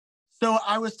 So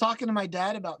I was talking to my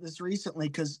dad about this recently,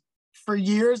 because for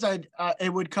years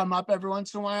it would come up every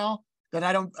once in a while that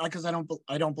I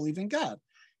don't believe in God.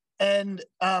 And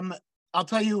I'll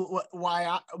tell you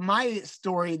why my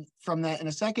story from that in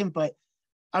a second. But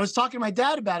I was talking to my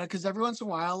dad about it because every once in a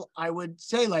while I would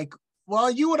say, like, well,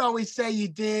 you would always say you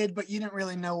did, but you didn't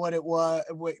really know what it was,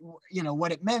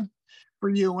 what it meant for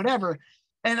you, whatever.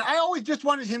 And I always just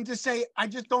wanted him to say, I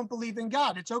just don't believe in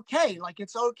God. It's okay. Like,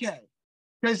 it's okay.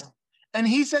 Because And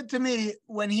he said to me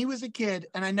when he was a kid,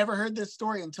 and I never heard this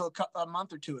story until a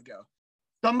month or two ago.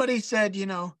 Somebody said,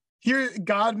 here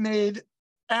God made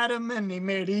Adam and he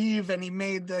made Eve and he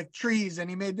made the trees and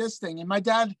he made this thing. And my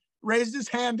dad raised his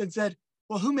hand and said,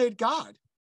 well, who made God?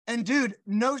 And dude,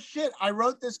 no shit. I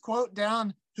wrote this quote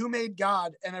down, who made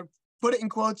God? And I put it in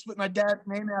quotes with my dad's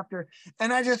name after.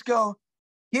 And I just go,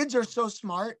 kids are so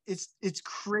smart. It's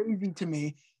crazy to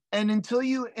me. And until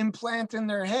you implant in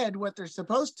their head what they're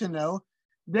supposed to know,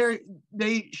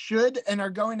 they should and are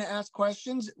going to ask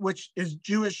questions, which is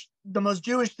Jewish. The most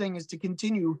Jewish thing is to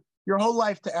continue your whole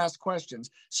life to ask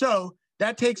questions. So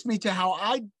that takes me to how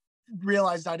I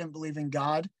realized I didn't believe in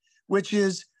God, which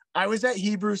is I was at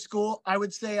Hebrew school. I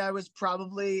would say I was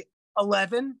probably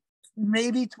 11,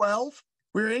 maybe 12.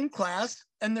 We were in class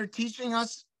and they're teaching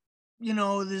us,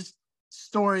 this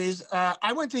stories.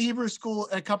 I went to Hebrew school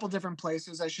at a couple different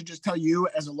places. I should just tell you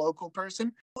as a local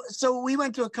person. So we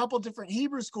went to a couple different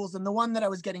Hebrew schools, and the one that I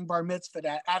was getting bar mitzvahed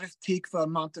at, Addis Tikva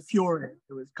Montefiore,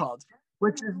 it was called,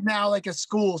 which is now like a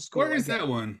school. Where is that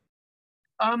one?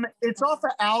 It's off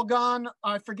of Algon.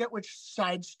 I forget which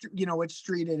side, which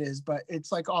street it is, but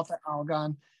it's like off of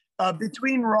Algon,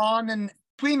 between Ron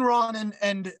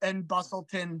and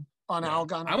Bustleton on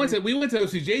Algon. We went to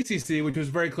OCJCC, which was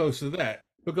very close to that.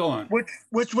 But go on.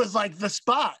 Which was like the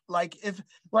spot. Like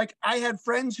I had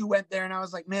friends who went there and I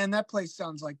was like, man, that place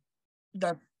sounds like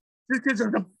that. Because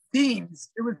of the teens.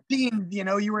 It was teens,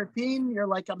 you were a teen, you're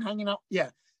like, I'm hanging out.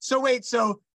 Yeah. So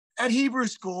at Hebrew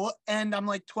school, and I'm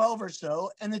like 12 or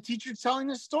so, and the teacher's telling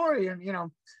the story, and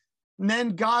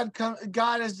then God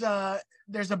is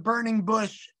there's a burning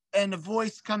bush and a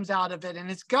voice comes out of it,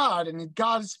 and it's God, and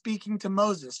God is speaking to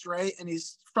Moses, right? And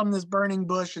he's from this burning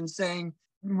bush and saying,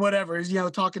 whatever, is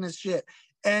talking his shit,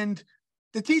 and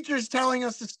the teacher's telling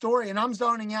us the story, and I'm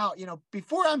zoning out.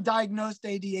 Before I'm diagnosed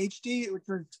ADHD, which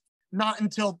was not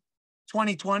until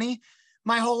 2020,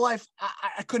 my whole life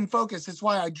I couldn't focus. That's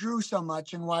why I drew so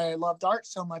much and why I loved art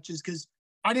so much, is because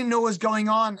I didn't know what was going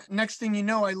on. Next thing you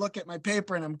know, I look at my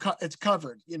paper and it's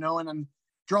covered, and I'm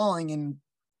drawing, and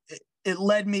it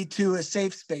led me to a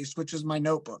safe space, which was my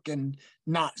notebook, and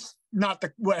not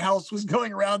what else was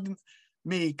going around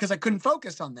me, because I couldn't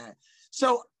focus on that.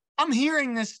 So I'm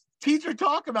hearing this teacher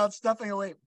talk about stuff, and I go,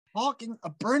 wait, talking a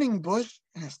burning bush,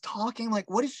 and it's talking like,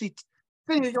 what is she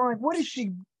going like, what is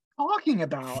she talking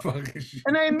about?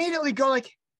 And I immediately go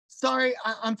like, sorry,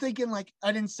 I'm thinking like,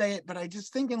 I didn't say it, but I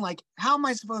just thinking like, how am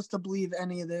I supposed to believe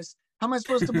any of this? How am I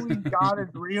supposed to believe God is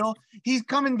real? He's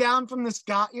coming down from the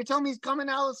sky. You're telling me he's coming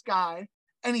out of the sky,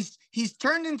 and he's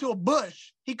turned into a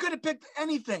bush. He could have picked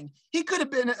anything. He could have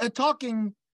been a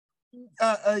talking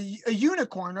a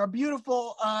unicorn or a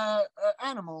beautiful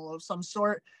animal of some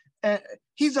sort.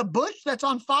 He's a bush that's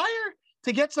on fire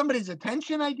to get somebody's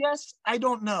attention, I guess. I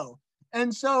don't know.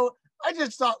 And so I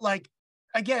just thought, like,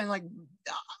 again, like,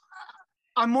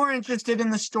 I'm more interested in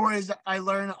the stories that I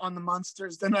learn on the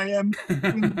monsters than I am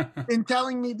in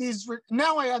telling me these.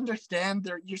 Now I understand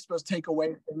that you're supposed to take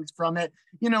away things from it.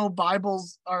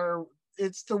 Bibles are,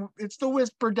 it's the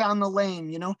whisper down the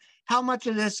lane, how much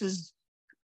of this is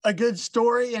a good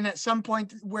story, and at some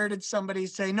point, where did somebody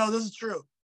say, no, this is true?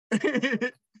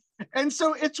 And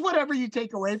so it's whatever you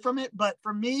take away from it. But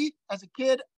for me, as a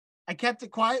kid, I kept it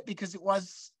quiet because it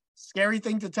was a scary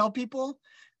thing to tell people,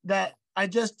 that I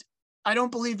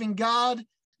don't believe in God.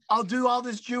 I'll do all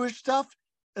this Jewish stuff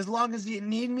as long as you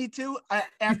need me to.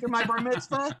 After my bar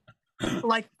mitzvah,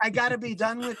 like, I got to be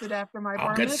done with it after my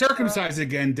bar mitzvah. I'll get circumcised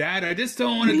again, Dad. I just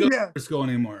don't want to go to school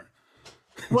anymore.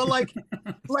 Well, like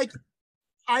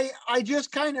I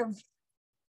just kind of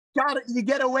you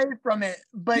get away from it,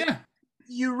 but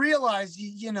you realize,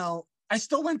 I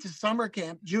still went to summer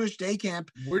camp, Jewish day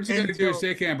camp. Where'd you go to Jewish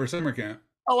day camp or summer camp?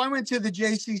 Oh, I went to the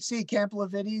JCC, Camp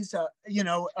Levites,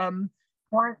 the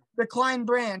Klein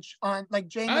branch on like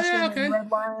Jameson and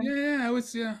Red Lion.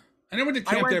 Yeah, I never went to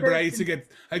camp there, but I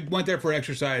went there for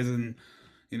exercise and,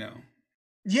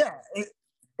 Yeah,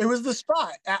 it was the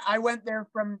spot. I went there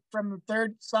from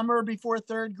summer before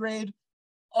third grade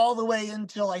all the way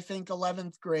until I think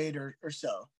 11th grade or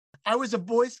so. I was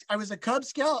a Cub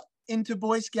Scout into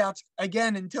Boy Scouts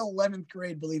again until 11th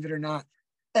grade, believe it or not.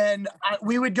 And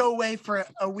we would go away for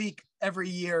a week every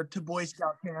year to Boy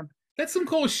Scout camp. That's some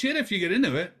cool shit if you get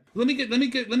into it. Let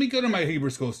me go to my Hebrew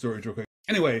school stories real quick.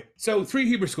 Anyway, so 3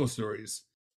 Hebrew school stories.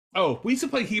 Oh, we used to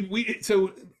play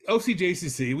so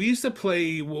OCJCC, we used to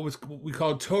play what we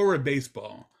called Torah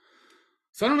baseball.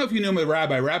 So I don't know if you know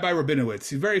Rabbi Rabinowitz.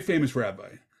 He's a very famous rabbi.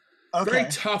 Okay.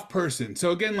 Very tough person.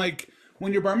 So again, like,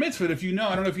 when you're bar mitzvah, if I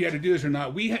don't know if you had to do this or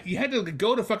not, you had to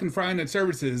go to fucking Friday night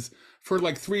services for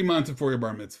like 3 months before your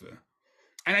bar mitzvah.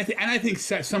 And I think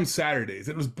some Saturdays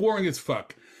it was boring as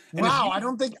fuck. And Wow, I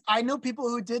don't think I know people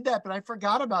who did that, but I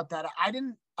forgot about that. I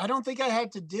don't think I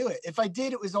had to do it. If I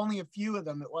did, it was only a few of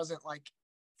them. It wasn't like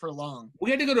for long.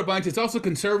 we had to go to a bunch. It's also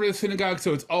conservative synagogue,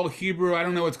 so it's all Hebrew. I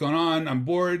don't know what's going on. I'm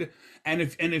bored. And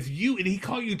if he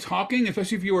caught you talking,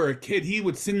 especially if you were a kid, he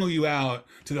would single you out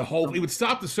to the whole. He would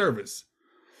stop the service,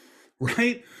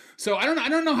 right? So I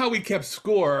don't know how we kept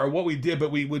score or what we did,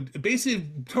 but we would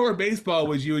basically Torah baseball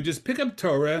was you would just pick up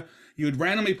Torah, you would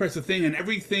randomly press a thing, and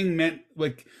everything meant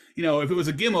like if it was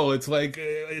a gimel, it's like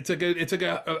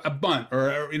a bunt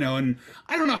or and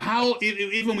I don't know how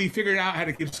even we figured out how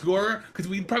to keep score because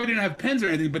we probably didn't have pens or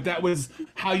anything, but that was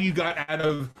how you got out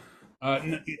of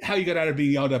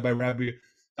being yelled at by Rabbi.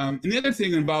 And the other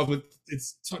thing involved with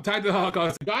it's tied to the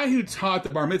Holocaust. The guy who taught the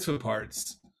bar mitzvah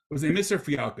parts was named Mr.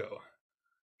 Fialko.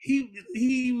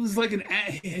 He was like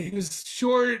he was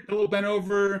short, a little bent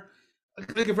over,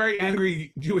 like a very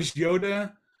angry Jewish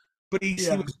Yoda, but he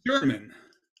was German.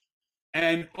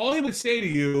 And all he would say to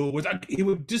you was he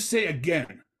would just say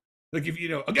again, like if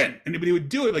again, and but he would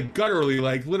do it like gutturally,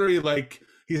 like literally like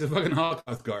he's a fucking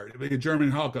Holocaust guard, like a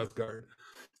German Holocaust guard.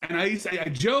 And I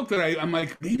joke that I'm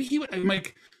like maybe he would. I'm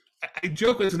like I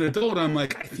joke as an adult. I'm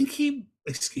like I think he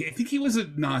was a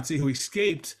Nazi who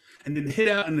escaped and then hid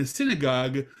out in the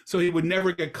synagogue so he would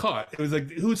never get caught. It was like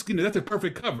that's a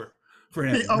perfect cover for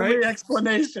him. The only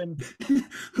explanation.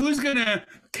 Who's gonna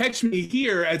catch me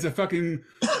here as a fucking?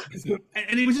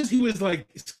 And he was like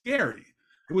scary.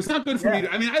 It was not good for me.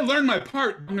 I mean, I learned my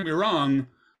part. Don't get me wrong,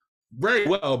 very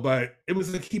well, but it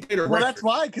was like he played a record. Well, that's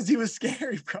why, because he was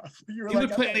scary, probably. You were he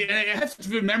would play, and I have such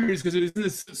vivid memories because it was in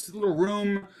this little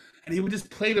room, and he would just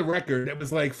play the record. It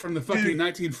was like from the fucking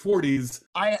 1940s.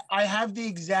 I have the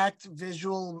exact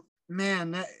visual.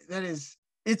 Man, that is.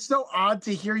 It's so odd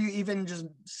to hear you even just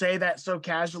say that so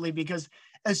casually, because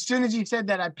as soon as you said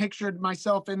that, I pictured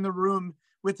myself in the room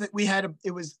with it.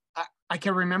 I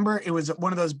can remember it was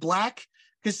one of those black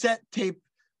cassette tape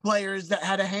players that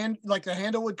had a hand, like the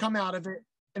handle would come out of it.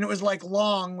 And it was like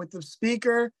long with the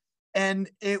speaker. And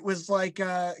it was like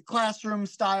a classroom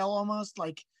style, almost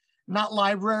like not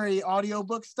library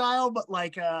audiobook style, but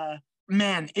like,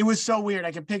 man, it was so weird.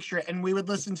 I could picture it. And we would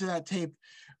listen to that tape,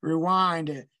 rewind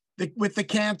it. With the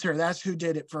cantor, that's who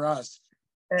did it for us.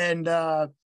 And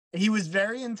he was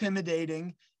very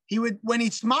intimidating. When he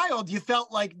smiled, you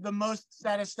felt like the most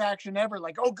satisfaction ever,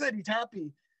 like, oh good, he's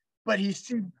happy. But he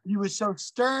was so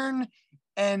stern,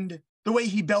 and the way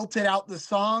he belted out the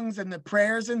songs and the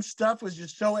prayers and stuff was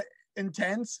just so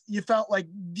intense. You felt like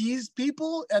these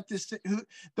people the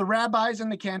rabbis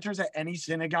and the cantors at any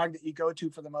synagogue that you go to,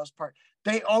 for the most part,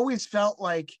 they always felt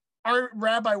like, our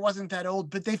rabbi wasn't that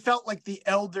old, but they felt like the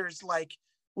elders, like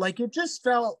it just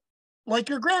felt like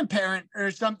your grandparent or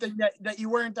something that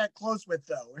you weren't that close with,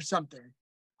 though, or something.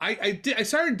 I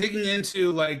started digging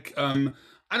into like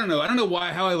I don't know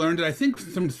why, how I learned it. I think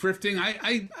from thrifting.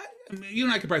 I you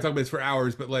and I could probably talk about this for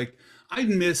hours, but like I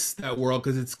miss that world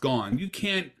because it's gone.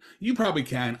 You probably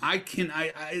can. I can.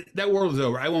 That world is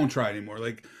over. I won't try anymore.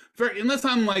 Like unless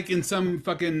I'm like in some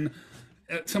fucking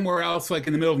somewhere else, like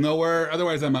in the middle of nowhere.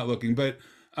 Otherwise, I'm not looking. But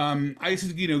I used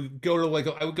to, go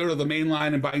to I would go to the main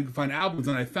line and find albums,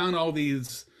 and I found all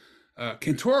these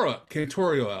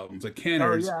cantorial albums, like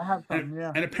cantors. Oh yeah, I have some.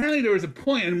 Yeah. And apparently there was a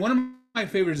point, and one of my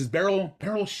favorites is Beryl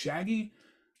Shaggy.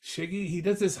 He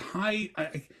does this high.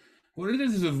 What it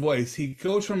is his voice. He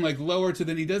goes from like lower to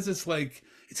then he does this like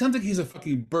it sounds like he's a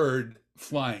fucking bird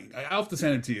flying. I'll have to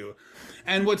send it to you.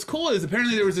 And what's cool is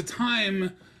apparently there was a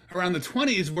time around the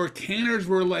 1920s where cantors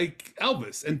were like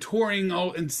Elvis and touring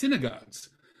all in synagogues.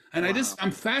 And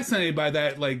I'm fascinated by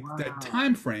that, that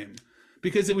time frame,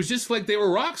 because it was just like they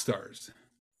were rock stars.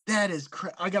 That is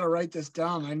I gotta write this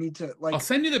down. I need to I'll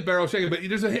send you the Beryl Shaggy, but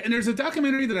there's a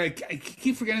documentary that I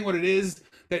keep forgetting what it is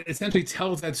that essentially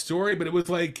tells that story, but it was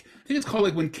like, I think it's called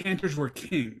like When Cantors Were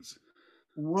Kings.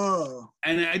 Whoa.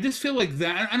 And I just feel like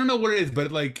that, I don't know what it is,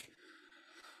 but like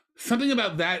something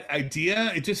about that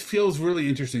idea, it just feels really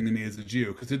interesting to me as a Jew,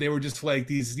 because they were just like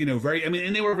these, very, and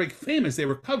they were like famous, they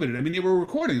were coveted. I mean, they were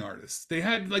recording artists. They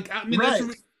had like, right.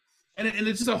 and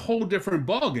it's just a whole different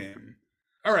ball game.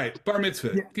 All right, bar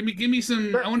mitzvah. Yeah. Give me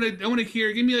some. I want to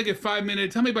hear. Give me like a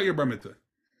 5-minute. Tell me about your bar mitzvah.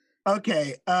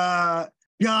 Okay.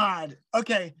 God.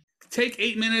 Okay. Take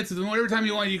 8 minutes. Whatever time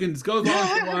you want. You can go as long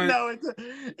as you want. No,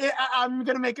 I'm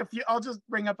gonna make a few. I'll just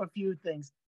bring up a few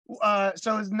things.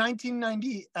 So it was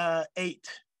 1998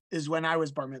 is when I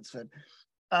was bar mitzvahed.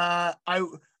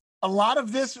 A lot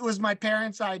of this was my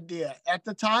parents' idea. At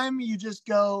the time, you just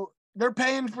go, they're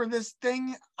paying for this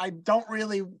thing. I don't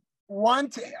really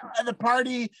want the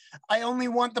party. I only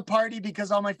want the party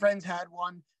because all my friends had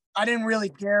one. I didn't really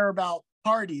care about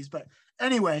parties, but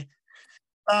anyway,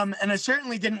 and I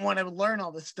certainly didn't want to learn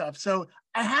all this stuff. So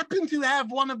I happened to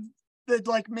have one of the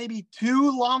like maybe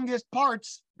two longest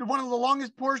parts, one of the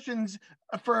longest portions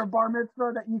for a bar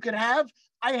mitzvah that you could have.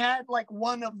 I had like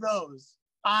one of those.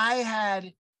 I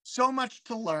had so much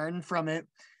to learn from it.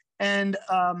 And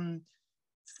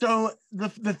so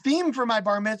the theme for my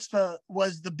bar mitzvah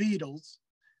was the Beatles,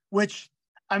 which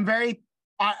I'm very,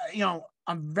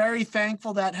 I'm very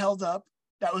thankful that held up.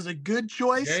 That was a good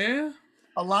choice. Yeah.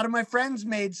 A lot of my friends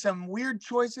made some weird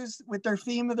choices with their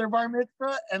theme of their bar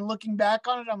mitzvah. And looking back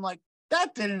on it, I'm like,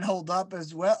 that didn't hold up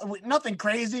as well. Nothing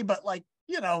crazy, but like,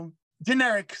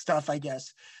 generic stuff, I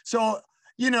guess. So,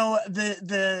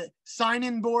 the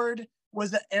sign-in board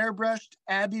was the airbrushed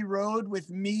Abbey Road with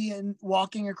me and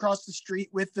walking across the street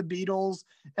with the Beatles,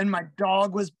 and my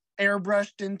dog was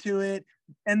airbrushed into it.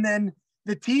 And then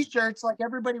the t-shirts, like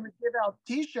everybody would give out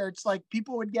t-shirts, like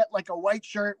people would get like a white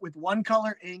shirt with one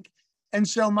color ink. And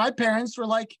so my parents were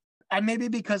like, maybe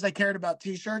because I cared about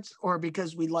t-shirts or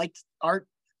because we liked art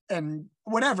and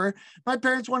whatever, my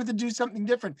parents wanted to do something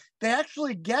different. They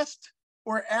actually guessed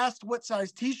or asked what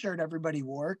size t-shirt everybody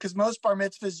wore, because most bar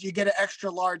mitzvahs, you get an extra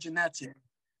large and that's it.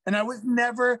 And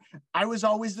I was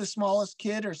always the smallest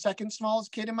kid or second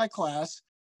smallest kid in my class,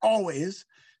 always.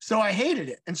 So I hated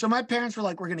it. And so my parents were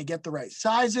like, we're going to get the right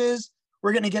sizes.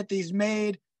 We're going to get these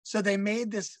made. So they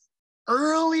made this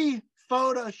early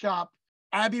Photoshop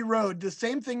Abbey Road, the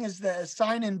same thing as the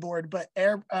sign-in board, but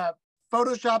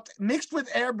Photoshopped mixed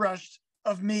with airbrushed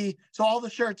of me. So all the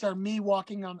shirts are me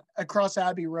walking across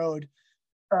Abbey Road.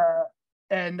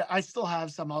 And I still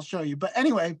have some, I'll show you. But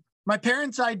anyway, my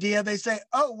parents' idea, they say,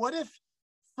 oh, what if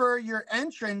for your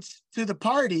entrance to the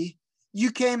party,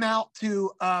 you came out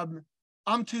to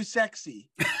I'm Too Sexy?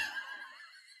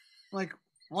 Like,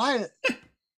 why?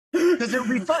 Because it would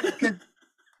be funny. Because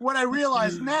what I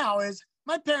realize now is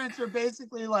my parents are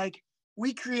basically like,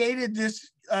 we created this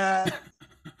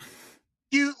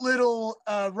cute little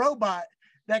robot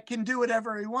that can do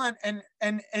whatever we want, and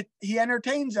he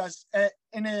entertains us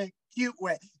in a cute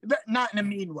way, but not in a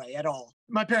mean way at all.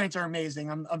 My parents are amazing.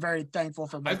 I'm very thankful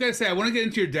for them. I've got to say, I want to get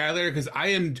into your dad later, because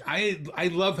I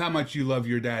love how much you love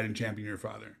your dad and champion your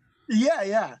father.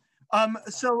 Yeah.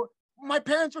 So my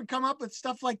parents would come up with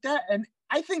stuff like that, and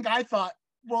I thought,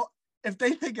 well, if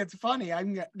they think it's funny,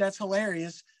 that's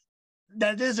hilarious.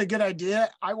 That is a good idea.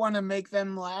 I want to make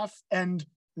them laugh, and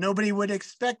nobody would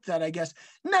expect that, I guess.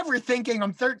 Never thinking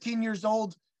I'm 13 years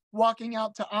old walking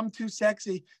out to I'm Too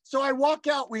Sexy. So I walk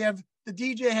out, the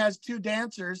DJ has two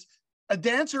dancers, a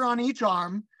dancer on each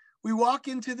arm. We walk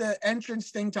into the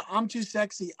entrance thing to I'm Too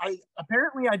Sexy. I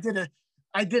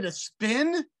did a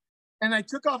spin, and I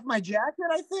took off my jacket,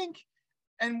 I think.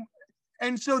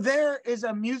 And so there is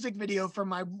a music video for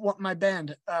my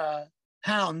band,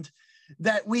 Hound,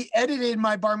 that we edited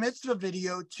my bar mitzvah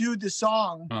video to the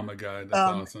song. Oh my God, that's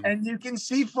awesome. And you can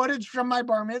see footage from my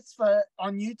bar mitzvah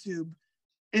on YouTube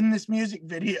in this music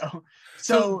video.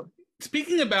 So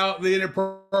speaking about the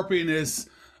inappropriateness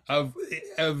of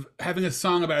having a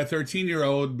song about a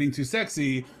 13-year-old being too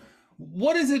sexy,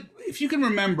 what is it, if you can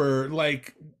remember,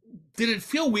 like, did it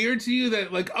feel weird to you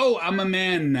that, like, oh, I'm a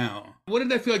man now? What did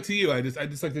that feel like to you? I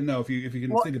just like to know if you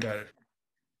can think about it.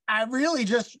 I really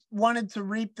just wanted to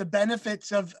reap the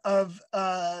benefits of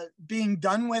being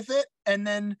done with it, and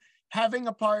then having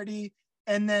a party,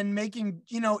 and then making,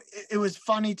 it was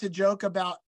funny to joke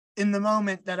about in the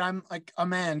moment that I'm like a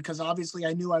man, because obviously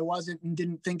I knew I wasn't and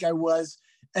didn't think I was,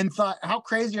 and thought, how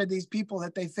crazy are these people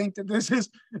that they think that this is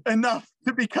enough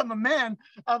to become a man?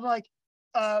 I'm like,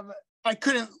 I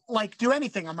couldn't like do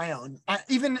anything on my own. I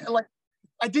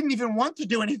didn't even want to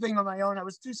do anything on my own. I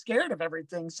was too scared of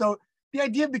everything. So the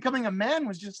idea of becoming a man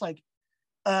was just like,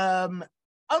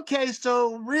 okay,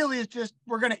 so really it's just,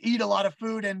 we're going to eat a lot of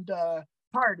food and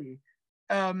party.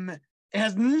 It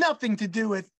has nothing to do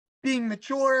with being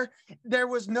mature. There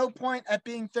was no point at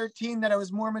being 13 that I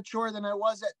was more mature than I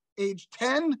was at age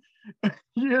 10.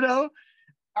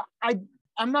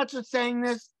 I'm not just saying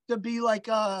this to be like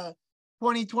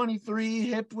 2023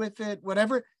 hip with it,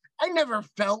 whatever. I never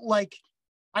felt like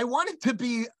I wanted to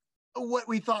be what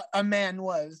we thought a man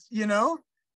was,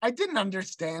 I didn't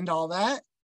understand all that.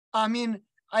 I mean,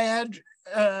 I had,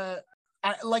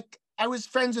 I was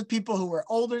friends with people who were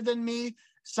older than me,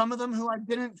 some of them who I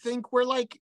didn't think were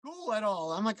like cool at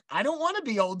all. I'm like, I don't want to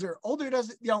be older. Older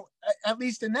doesn't, at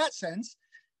least in that sense,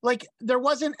 like there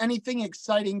wasn't anything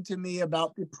exciting to me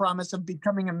about the promise of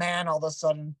becoming a man all of a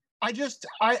sudden. I just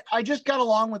got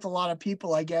along with a lot of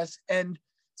people, I guess. And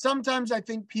sometimes I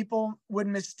think people would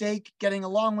mistake getting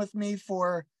along with me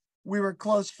for we were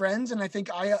close friends, and I think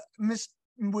I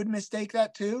would mistake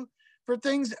that too for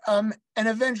things. And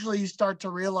eventually you start to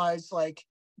realize like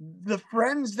the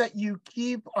friends that you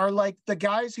keep are like the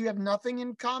guys who have nothing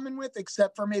in common with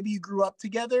except for maybe you grew up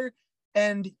together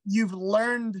and you've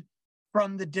learned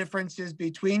from the differences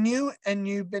between you, and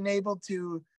you've been able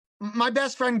to. My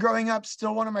best friend growing up,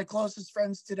 still one of my closest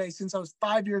friends today since I was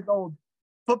 5 years old,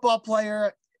 football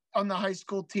player on the high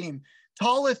school team,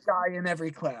 tallest guy in every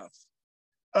class.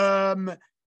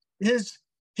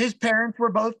 His parents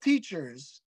were both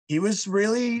teachers. He was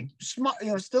really smart,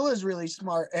 still is really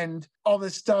smart and all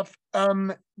this stuff.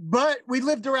 But we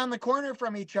lived around the corner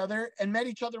from each other and met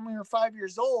each other when we were 5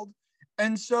 years old.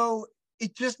 And so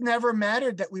it just never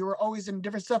mattered that we were always in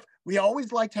different stuff. We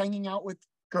always liked hanging out with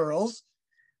girls.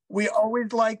 We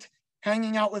always liked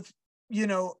hanging out with,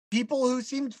 people who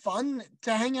seemed fun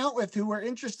to hang out with, who were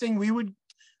interesting. We would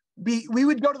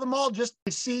go to the mall just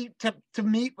to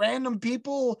meet random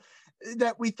people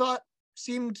that we thought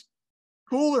seemed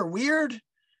cool or weird.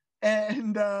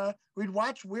 And we'd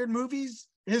watch weird movies.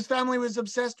 His family was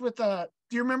obsessed with, do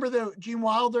you remember the Gene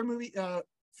Wilder movie, the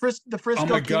Frisco Oh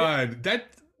my Kid? God.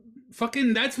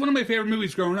 That's one of my favorite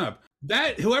movies growing up.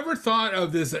 That whoever thought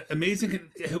of this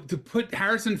amazing to put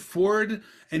Harrison Ford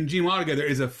and Gene Wilder together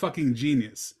is a fucking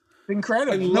genius.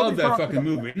 Incredible. I love that fucking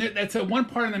movie. That's one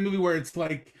part in that movie where it's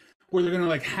like where they're gonna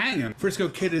like hang him. Frisco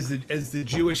Kid as the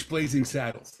Jewish Blazing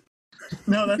Saddles.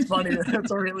 No, that's funny.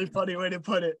 That's a really funny way to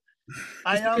put it.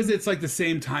 Because it's like the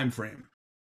same time frame.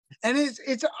 And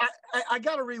I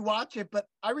got to rewatch it, but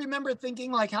I remember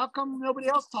thinking like, how come nobody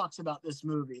else talks about this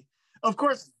movie? Of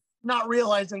course, not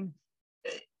realizing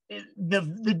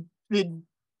the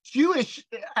Jewish,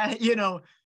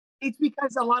 it's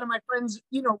because a lot of my friends,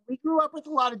 we grew up with a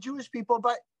lot of Jewish people,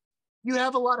 but you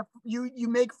have a lot of, you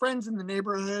make friends in the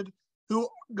neighborhood who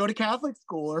go to Catholic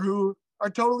school or who are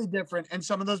totally different. And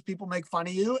some of those people make fun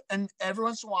of you. And every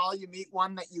once in a while you meet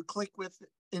one that you click with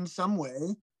in some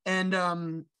way.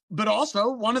 And, but also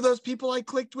one of those people I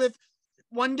clicked with,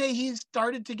 one day he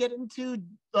started to get into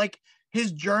like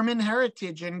his German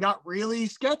heritage and got really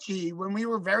sketchy when we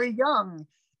were very young.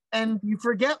 And you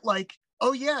forget like,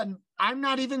 oh yeah, I'm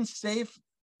not even safe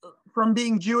from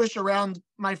being Jewish around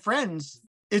my friends.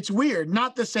 It's weird.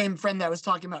 Not the same friend that I was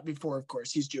talking about before, of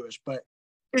course, he's Jewish, but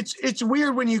it's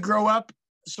weird when you grow up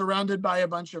surrounded by a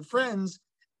bunch of friends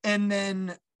and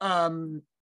then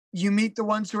you meet the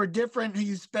ones who are different, who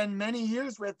you spend many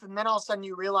years with, and then all of a sudden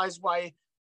you realize why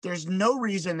there's no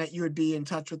reason that you would be in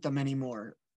touch with them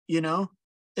anymore.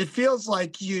 It feels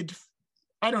like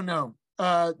I don't know.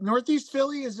 Northeast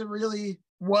Philly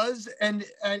was, and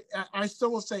I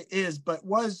still will say is, but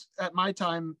was at my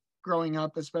time growing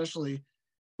up, especially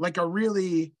like a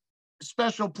really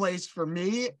special place for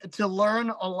me to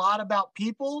learn a lot about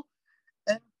people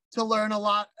and to learn a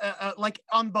lot, like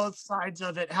on both sides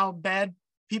of it, how bad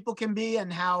people can be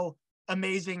and how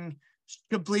amazing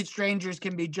complete strangers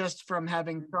can be just from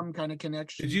having some kind of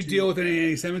connection. Did you deal with any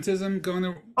anti-Semitism going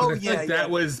there? Oh, that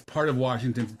was part of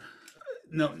Washington.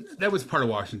 No, that was part of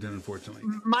Washington, unfortunately.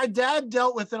 My dad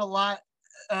dealt with it a lot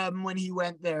when he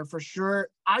went there, for sure.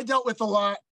 I dealt with a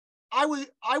lot. I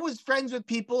was friends with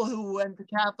people who went to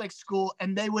Catholic school,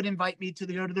 and they would invite me to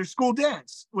go to their school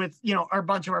dance with, our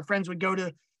bunch of our friends would go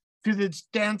to the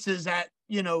dances at,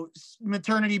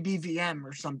 maternity BVM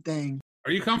or something.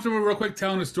 Are you comfortable real quick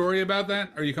telling a story about that?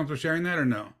 Are you comfortable sharing that or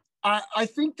no? I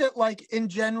think that like in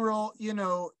general,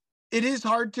 it is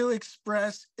hard to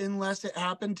express unless it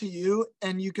happened to you.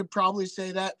 And you could probably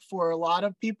say that for a lot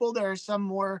of people. There are some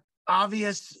more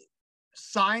obvious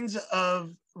signs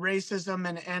of racism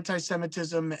and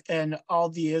anti-Semitism and all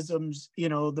the isms,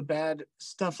 the bad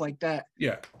stuff like that.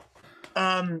 Yeah.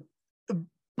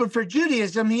 But for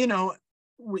Judaism,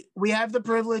 we have the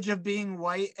privilege of being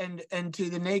white and to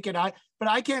the naked eye, but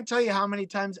I can't tell you how many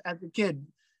times as a kid,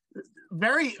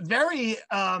 very, very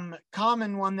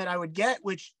common one that I would get,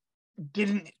 which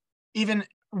didn't even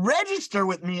register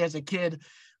with me as a kid,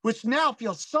 which now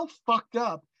feels so fucked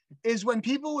up, is when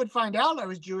people would find out I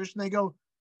was Jewish and they go,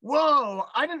 whoa,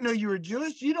 I didn't know you were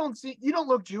Jewish. You don't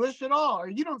look Jewish at all, or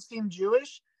you don't seem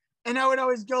Jewish. And I would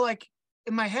always go like,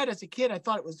 in my head as a kid, I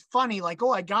thought it was funny, like,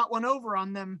 oh, I got one over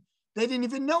on them. They didn't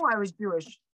even know I was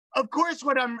Jewish. Of course,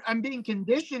 what I'm being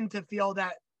conditioned to feel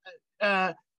that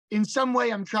in some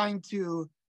way I'm trying to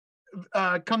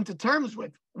come to terms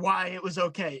with why it was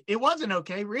okay. It wasn't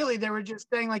okay, really. They were just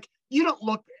saying like, you don't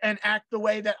look and act the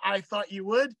way that I thought you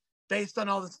would based on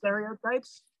all the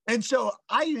stereotypes. And so,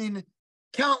 I mean,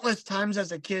 countless times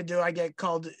as a kid do I get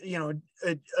called,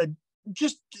 a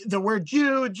just the word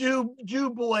Jew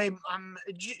boy.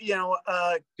 You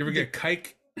ever get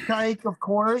kike? Kike, of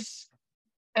course.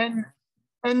 And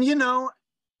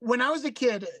when I was a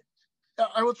kid,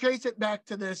 I will trace it back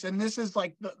to this, and this is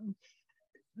like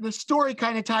the story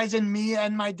kind of ties in me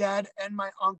and my dad and my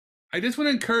uncle. I just want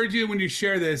to encourage you when you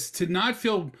share this to not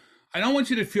feel. I don't want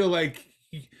you to feel like,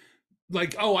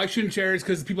 oh, I shouldn't share this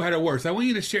because people had it worse. I want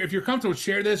you to share, if you're comfortable,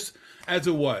 share this as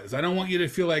it was. I don't want you to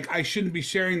feel like I shouldn't be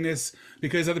sharing this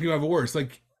because other people have it worse.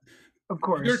 Like, of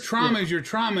course, your trauma is your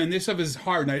trauma, and this stuff is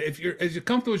hard. And if you're as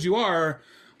comfortable as you are,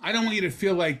 I don't want you to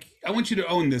feel like, I want you to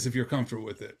own this if you're comfortable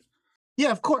with it.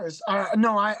 Yeah, of course.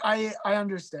 No, I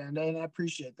understand, and I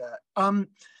appreciate that.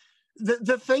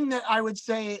 The thing that I would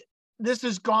say, this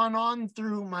has gone on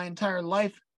through my entire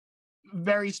life,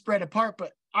 very spread apart,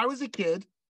 but I was a kid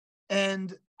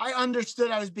and I understood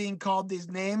I was being called these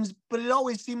names, but it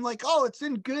always seemed like, oh, it's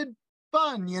in good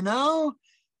fun,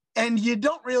 and you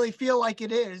don't really feel like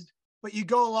it is, but you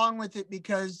go along with it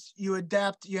because you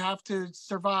adapt, you have to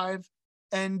survive,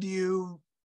 and you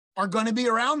are going to be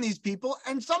around these people,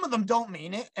 and some of them don't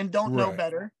mean it and don't know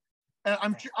better.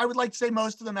 I would like to say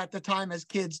most of them at the time as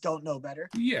kids don't know better.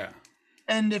 Yeah.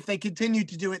 And if they continued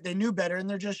to do it, they knew better, and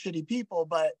they're just shitty people.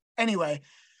 But anyway,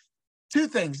 two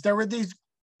things. There were this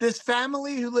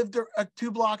family who lived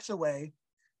 2 blocks away.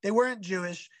 They weren't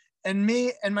Jewish, and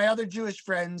me and my other Jewish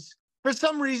friends, for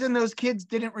some reason, those kids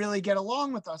didn't really get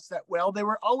along with us that well. They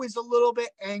were always a little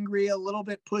bit angry, a little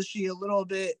bit pushy, a little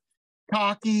bit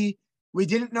cocky. We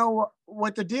didn't know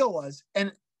what the deal was.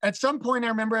 And at some point, I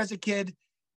remember as a kid,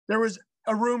 there was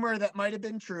a rumor that might have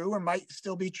been true or might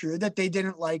still be true that they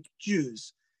didn't like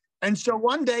Jews. And so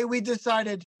one day we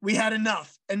decided we had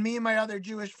enough. And me and my other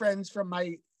Jewish friends from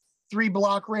my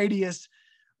 3-block radius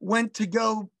went to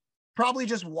go probably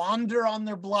just wander on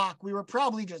their block. We were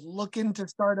probably just looking to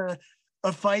start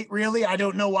a fight, really. I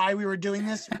don't know why we were doing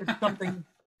this. It's something,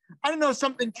 I don't know,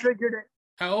 something triggered it.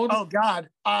 How old? Oh, God.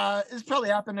 It's probably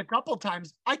happened a couple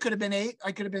times. I could have been 8.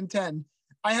 I could have been 10.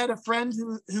 I had a friend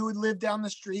who would live down the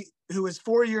street who was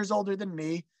 4 years older than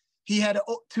me. He had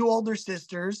 2 older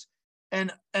sisters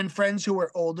and friends who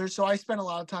were older. So I spent a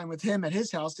lot of time with him at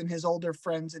his house and his older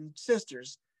friends and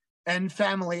sisters and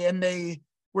family. And they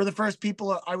were the first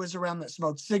people I was around that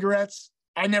smoked cigarettes.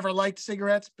 I never liked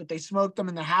cigarettes, but they smoked them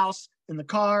in the house, in the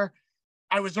car.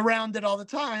 I was around it all the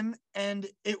time, and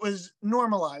it was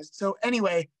normalized. So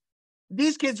anyway,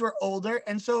 these kids were older.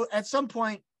 And so at some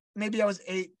point, maybe I was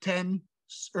 8, 10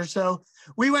 or so,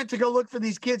 we went to go look for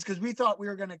these kids because we thought we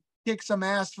were going to kick some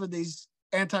ass for these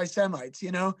anti-Semites,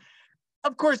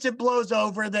 Of course, it blows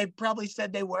over. They probably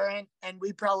said they weren't, and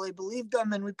we probably believed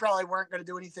them, and we probably weren't going to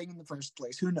do anything in the first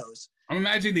place. Who knows? I'm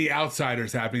imagining The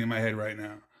Outsiders happening in my head right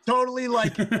now. Totally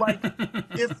like if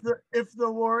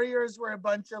the Warriors were a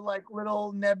bunch of like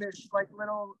little nebbish, like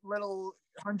little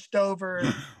hunched over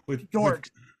with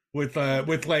dorks. With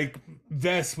like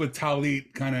vests with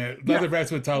talit, kind of leather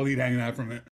vests with talit hanging out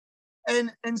from it.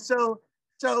 And so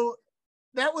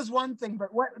that was one thing,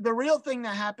 but what the real thing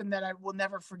that happened that I will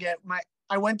never forget,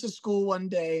 I went to school one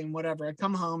day and whatever, I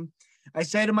come home, I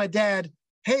say to my dad,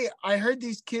 hey, I heard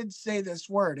these kids say this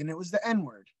word, and it was the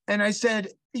N-word. And I said,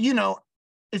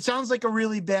 it sounds like a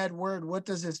really bad word. What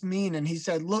does this mean? And he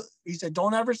said,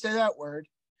 don't ever say that word.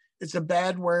 It's a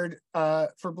bad word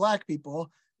for Black people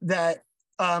that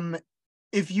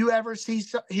if you ever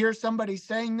hear somebody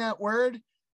saying that word,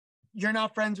 you're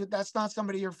not friends with, that's not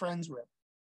somebody you're friends with.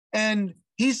 And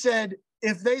he said,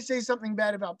 if they say something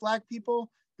bad about Black people,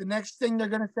 the next thing they're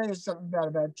going to say is something bad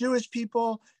about Jewish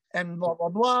people and blah, blah,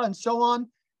 blah, and so on.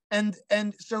 And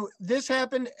so this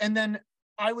happened. And then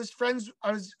I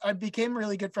became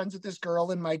really good friends with this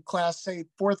girl in my class, say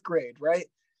 4th grade, right?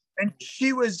 And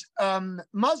she was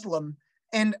Muslim,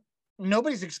 and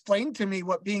nobody's explained to me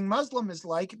what being Muslim is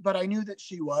like, but I knew that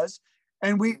she was.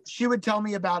 And she would tell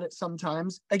me about it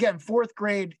sometimes. Again, 4th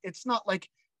grade, it's not like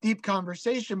deep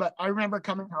conversation, but I remember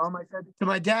coming home, I said to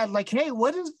my dad, like, hey,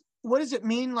 what does it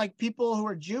mean, like people who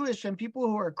are Jewish and people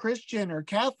who are Christian or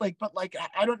Catholic, but like,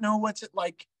 I don't know what's it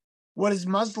like. What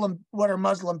are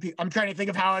Muslim people? I'm trying to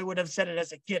think of how I would have said it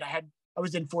as a kid. I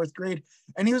was in 4th grade,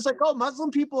 and he was like, oh,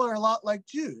 Muslim people are a lot like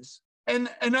Jews. And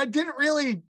I didn't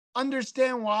really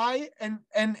understand why. And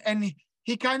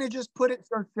he kind of just put it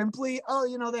so simply,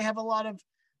 oh, they have a lot of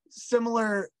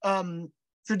similar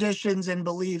traditions and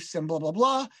beliefs and blah, blah,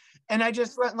 blah. And I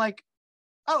just went like,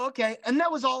 oh, okay. And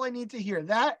that was all I need to hear,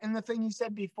 that and the thing you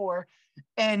said before.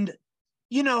 And,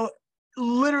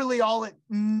 literally all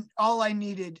I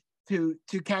needed to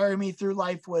carry me through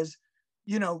life was,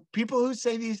 people who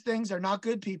say these things are not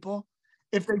good people,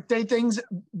 if they say things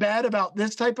bad about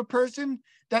this type of person,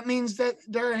 that means that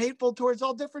they're hateful towards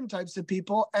all different types of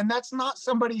people. And that's not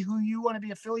somebody who you want to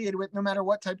be affiliated with, no matter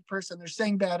what type of person they're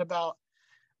saying bad about.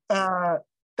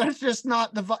 That's just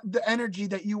not the energy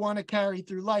that you want to carry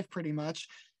through life, pretty much.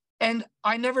 And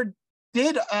I never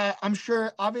did. I'm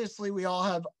sure, obviously, we all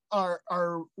have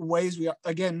our ways. We are,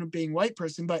 again, being a white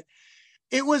person, but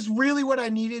it was really what I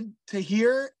needed to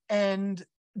hear. And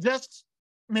just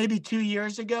maybe 2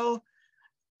 years ago,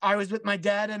 I was with my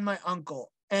dad and my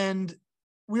uncle, and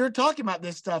we were talking about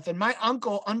this stuff. And my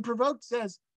uncle, unprovoked,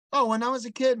 says, "Oh, when I was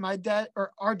a kid, my dad,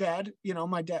 or our dad,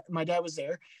 my dad was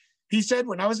there. He said,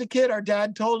 when I was a kid, our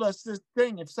dad told us this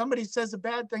thing. If somebody says a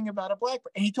bad thing about a black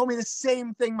person," and he told me the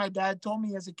same thing my dad told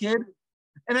me as a kid.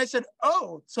 And I said,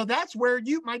 "Oh, so that's where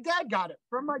my dad got it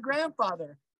from, my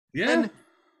grandfather." Yeah. And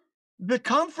the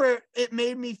comfort it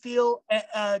made me feel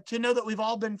to know that we've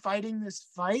all been fighting this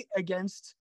fight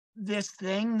against this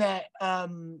thing that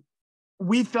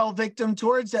we fell victim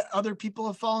towards, that other people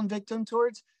have fallen victim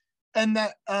towards, and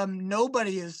that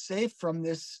nobody is safe from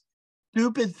this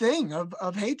stupid thing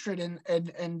of hatred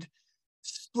and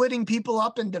splitting people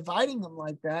up and dividing them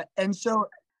like that. And so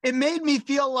it made me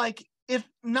feel like, if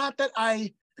not that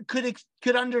I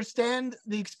could understand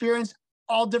the experience,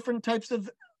 all different types of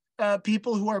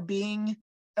people who are being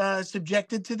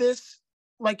subjected to this,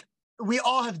 like, we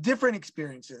all have different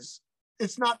experiences.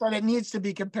 It's not that it needs to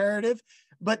be comparative,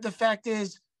 but the fact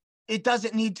is, it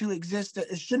doesn't need to exist.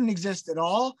 It shouldn't exist at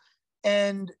all.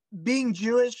 And being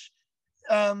Jewish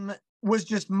was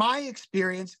just my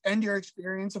experience, and your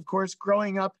experience, of course,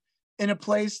 growing up in a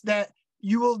place that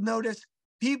you will notice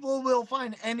people will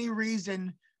find any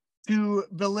reason to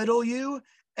belittle you.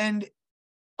 And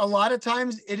a lot of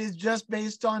times it is just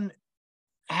based on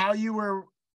how you were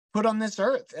put on this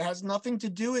earth. It has nothing to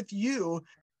do with you.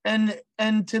 And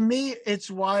to me, it's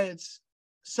why it's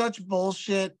such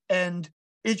bullshit, and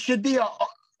it should be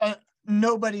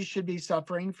nobody should be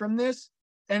suffering from this.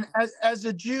 And as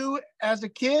a Jew, as a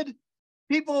kid,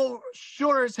 people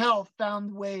sure as hell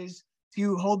found ways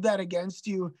to hold that against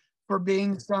you for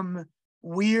being some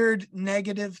weird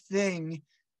negative thing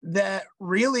that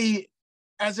really,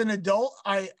 as an adult,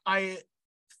 I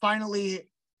finally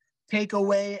take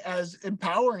away as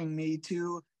empowering me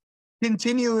to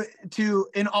continue to,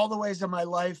 in all the ways of my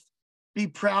life, be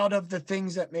proud of the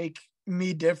things that make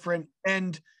me different.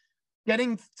 And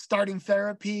starting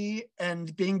therapy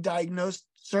and being diagnosed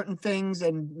certain things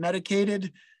and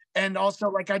medicated. And also,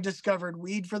 like, I discovered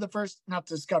weed for the first, not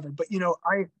discovered, but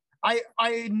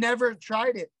I never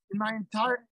tried it in my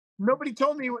entire, nobody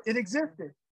told me it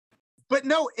existed. But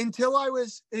no, until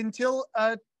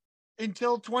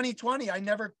 2020, I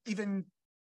never even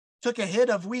took a hit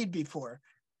of weed before.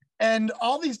 And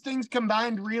all these things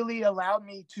combined really allowed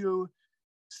me to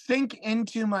sink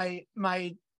into my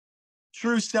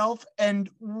true self. And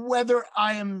whether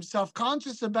I am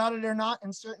self-conscious about it or not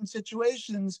in certain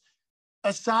situations,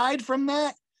 aside from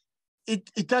that,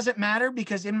 it doesn't matter,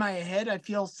 because in my head, I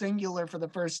feel singular for the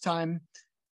first time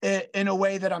in a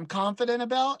way that I'm confident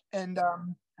about. And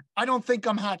I don't think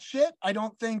I'm hot shit. I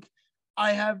don't think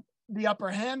I have the upper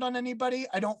hand on anybody.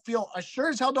 I sure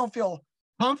as hell don't feel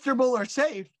comfortable or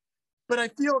safe, but I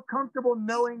feel comfortable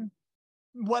knowing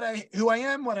who I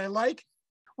am, what I like.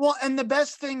 Well, and the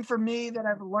best thing for me that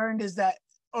I've learned is that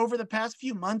over the past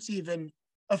few months, even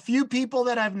a few people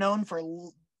that I've known for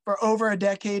over a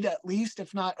decade at least,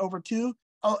 if not over two,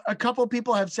 a couple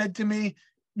people have said to me,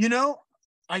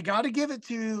 I got to give it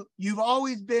to you. You've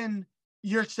always been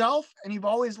yourself, and you've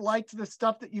always liked the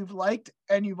stuff that you've liked,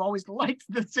 and you've always liked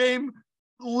the same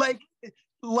like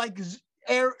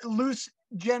loose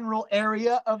general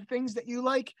area of things that you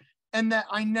like, and that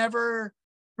I never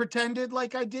pretended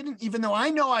like I didn't, even though I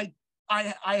know I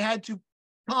had to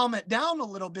calm it down a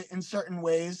little bit in certain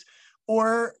ways,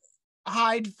 or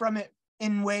hide from it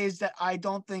in ways that I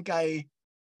don't think I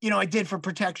did for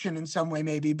protection in some way,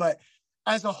 maybe. But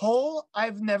as a whole,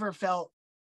 I've never felt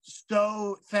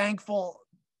so thankful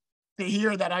to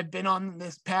hear that I've been on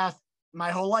this path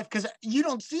my whole life, because you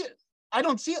don't see it. I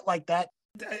don't see it like that.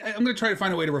 I'm going to try to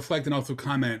find a way to reflect and also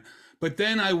comment, but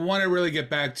then I want to really get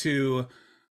back to,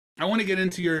 I want to get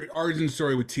into your origin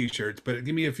story with t-shirts, but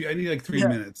give me I need like 3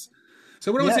 minutes.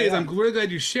 So what I would say is, I'm really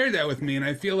glad you shared that with me, and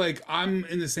I feel like I'm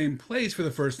in the same place for the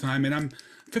first time, and I'm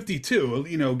 52.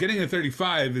 Getting to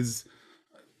 35 is,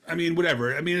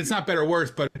 whatever. It's not better or worse,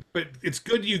 but it's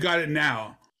good you got it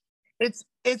now. It's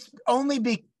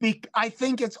only I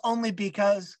think it's only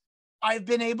because I've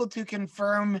been able to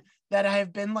confirm that I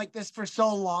have been like this for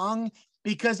so long,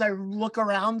 because I look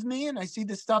around me and I see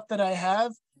the stuff that I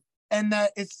have, and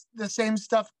that it's the same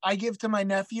stuff I give to my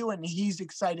nephew, and he's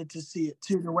excited to see it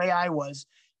too, the way I was.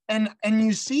 And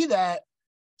you see that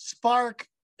spark.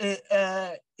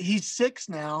 He's 6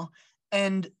 now,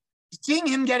 and seeing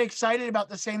him get excited about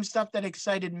the same stuff that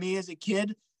excited me as a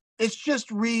kid, it's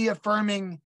just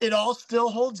reaffirming it all still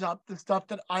holds up, the stuff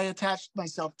that I attached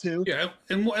myself to. Yeah,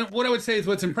 and what I would say is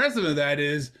what's impressive of that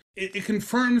is it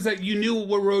confirms that you knew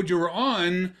what road you were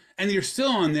on, and you're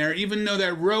still on there, even though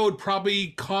that road probably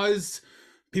caused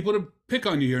people to pick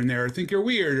on you here and there, or think you're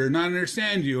weird, or not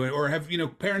understand you, or have,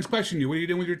 parents question you, what are you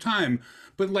doing with your time?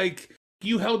 But like,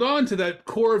 you held on to that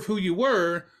core of who you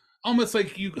were, almost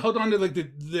like you held on to like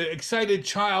the excited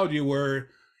child you were,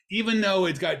 even though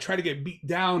it's got tried to get beat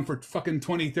down for fucking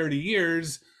 20, 30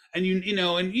 years. And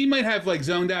and you might have like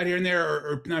zoned out here and there,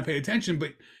 or not pay attention,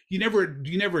 but you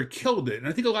never killed it. And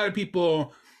I think a lot of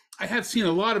people, I have seen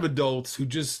a lot of adults who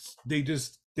they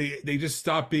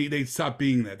stop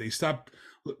being that. They stop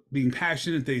being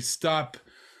passionate. They stop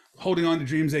holding on to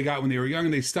dreams they got when they were young,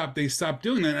 and they stop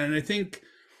doing that. And I think,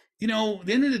 at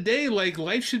the end of the day, like,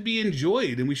 life should be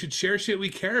enjoyed, and we should share shit we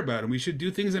care about, and we should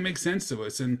do things that make sense to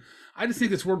us. And I just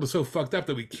think this world is so fucked up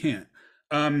that we can't.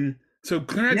 So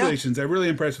congratulations. Yeah. I'm really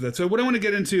impressed with that. So what I want to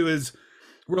get into is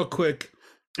real quick,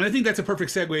 and I think that's a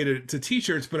perfect segue to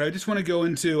t-shirts, but I just want to go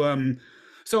into,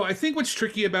 so I think what's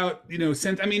tricky about, you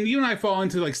and I fall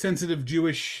into like sensitive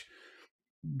Jewish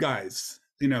guys,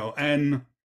 and,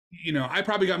 I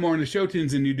probably got more into show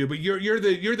tunes than you do, but you're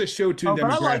the show tune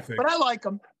demographic. But I like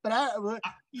them.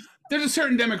 There's a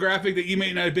certain demographic that you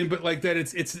may not have been, but like that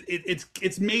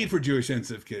it's made for Jewish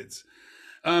sensitive kids.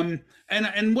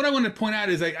 And what I want to point out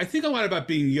is I think a lot about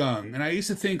being young, and I used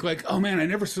to think like, oh man, I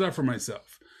never stood up for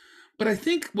myself. But I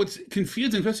think what's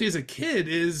confusing, especially as a kid,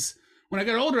 is when I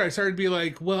got older, I started to be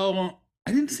like, well,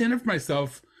 I didn't stand up for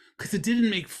myself because it didn't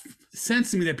make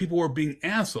sense to me that people were being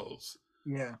assholes.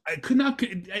 Yeah, I could not.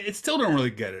 I still don't really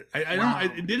get it. I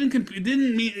don't. It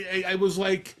didn't mean. I was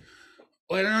like,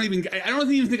 well, I don't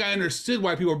even think I understood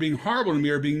why people were being horrible to me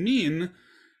or being mean.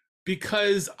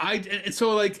 Because I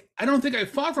don't think I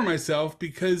fought for myself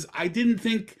because I didn't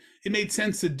think it made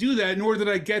sense to do that, nor did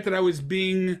I get that I was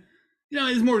being, it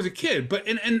was more as a kid. But,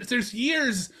 and there's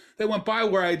years that went by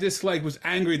where I just like was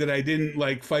angry that I didn't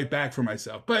like fight back for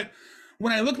myself. But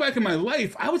when I look back in my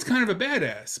life, I was kind of a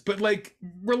badass, but like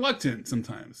reluctant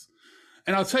sometimes.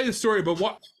 And I'll tell you the story about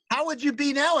what. How would you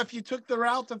be now if you took the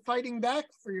route of fighting back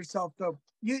for yourself though?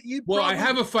 Well, I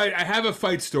have a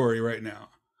fight story right now.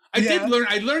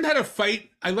 I learned how to fight.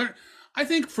 I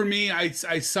think for me, I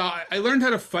learned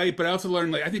how to fight, but I also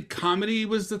learned, like, I think comedy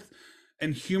was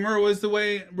and humor was the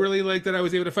way really like that I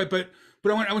was able to fight. But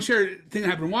I want to share a thing that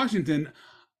happened in Washington.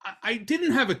 I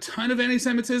didn't have a ton of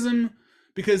anti-Semitism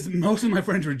because most of my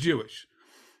friends were Jewish.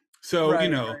 So,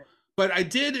 right. But I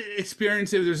did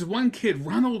experience it. There's one kid,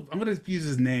 Ronald, I'm going to use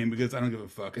his name because I don't give a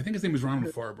fuck. I think his name was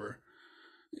Ronald Farber.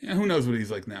 Yeah, who knows what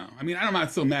he's like now? I mean, I'm not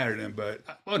still mad at him, but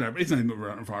whatever. It's not even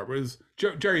Ronald Farber. It was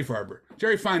Jerry Farber.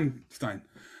 Jerry Feinstein.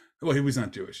 Well, he was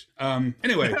not Jewish.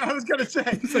 Anyway. I was going to say.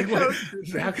 It's like,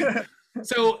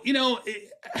 so,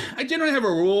 I generally have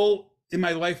a rule in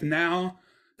my life now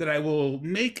that I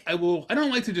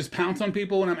don't like to just pounce on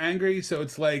people when I'm angry. So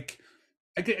it's like,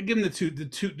 I give them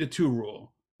the two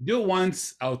rule. Do it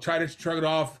once. I'll try to shrug it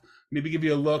off, maybe give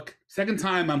you a look. Second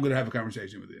time, I'm going to have a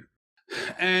conversation with you.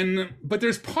 But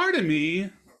there's part of me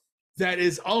that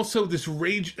is also this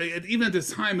rage, even at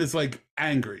this time, is like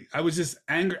angry. I was just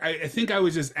angry. I think I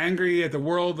was just angry at the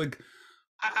world. Like,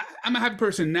 I'm a happy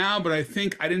person now, but I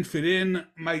think I didn't fit in.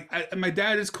 My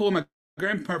dad is cool, my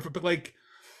grandpa, but like,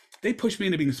 they pushed me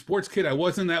into being a sports kid. I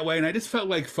wasn't that way, and I just felt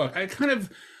like, fuck.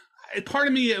 Part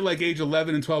of me at like age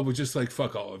 11 and 12 was just like,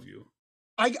 fuck all of you.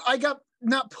 I got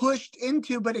not pushed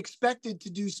into, but expected to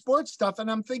do sports stuff, and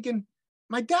I'm thinking,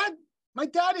 my dad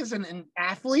isn't an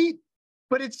athlete,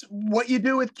 but it's what you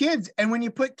do with kids. And when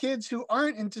you put kids who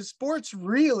aren't into sports,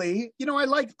 really, I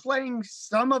like playing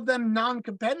some of them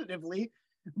non-competitively,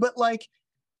 but like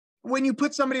when you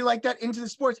put somebody like that into the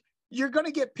sports, you're going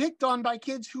to get picked on by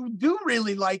kids who do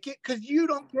really like it because you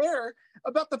don't care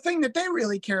about the thing that they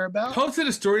really care about. I posted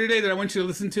a story today that I want you to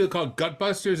listen to called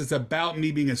Gutbusters. It's about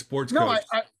me being a sports coach.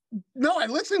 I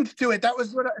listened to it. That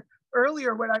was what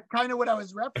earlier what I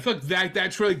was referencing. I feel like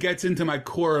that really gets into my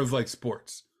core of like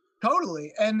sports.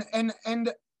 Totally. And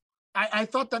I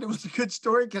thought that it was a good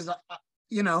story because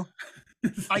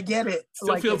I get it.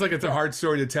 Still feels like it's a hard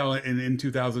story to tell in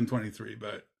 2023,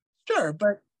 but sure.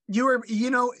 But you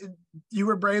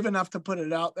were brave enough to put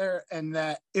it out there, and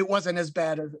that it wasn't as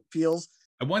bad as it feels.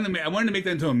 I wanted to make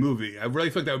that into a movie. I really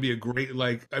feel like that would be a great,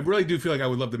 I really do feel like I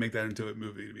would love to make that into a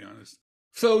movie, to be honest.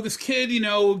 So this kid,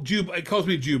 Jew, it calls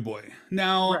me Jew boy.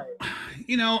 Now, Right.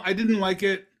 I didn't like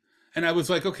it, and I was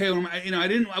like, okay, well,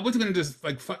 I wasn't gonna just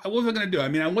like, I wasn't gonna do it. I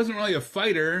mean, I wasn't really a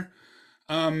fighter,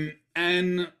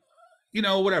 and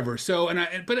whatever. So,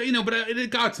 but it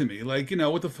got to me, like,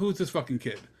 who's this fucking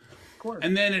kid? Of course.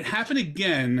 And then it happened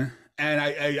again, and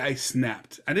I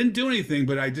snapped. I didn't do anything,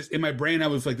 but I just, in my brain, I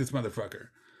was like, this motherfucker.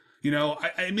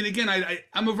 I mean, again,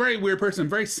 I'm a very weird person. I'm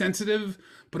very sensitive,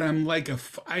 but I'm like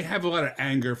I have a lot of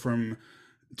anger from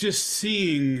just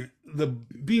seeing the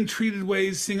being treated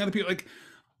ways, seeing other people. Like,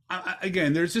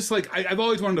 again, there's just like I've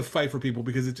always wanted to fight for people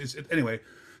because it's just anyway.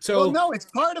 So Well, no, it's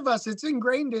part of us. It's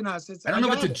ingrained in us. I don't know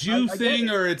if it's a Jew thing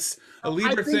or it's a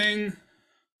Libra thing.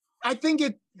 I think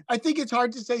it's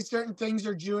hard to say certain things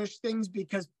are Jewish things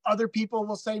because other people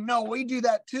will say, no, we do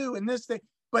that too, and this thing.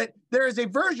 But there is a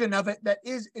version of it that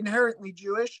is inherently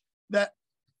Jewish that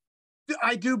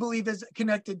I do believe is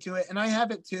connected to it, and I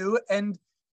have it too. And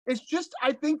it's just,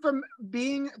 I think, from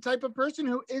being a type of person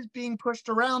who is being pushed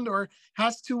around or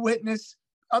has to witness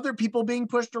other people being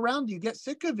pushed around, you get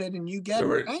sick of it and you get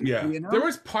angry. Yeah. There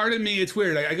was part of me, it's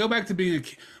weird. I go back to being a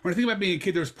kid. When I think about being a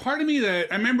kid, there was part of me that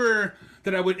I remember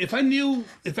that I would, if I knew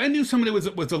somebody was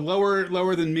a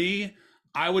lower than me,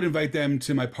 I would invite them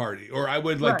to my party, or I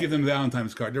would like give them a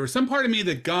Valentine's card. There was some part of me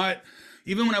that got,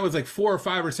 even when I was like 4 or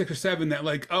 5 or 6 or 7, that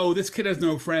like, oh, this kid has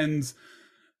no friends.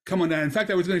 Come on down. In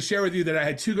fact, I was going to share with you that I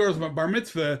had 2 girls at bar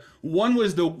mitzvah. One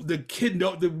was the kid,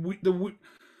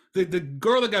 the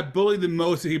girl that got bullied the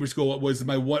most at Hebrew school was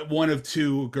my one of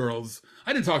 2 girls.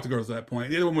 I didn't talk to girls at that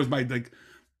point. The other one was my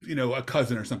a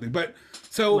cousin or something. But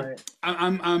so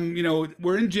I'm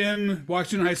we're in gym,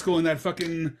 Washington High School, in that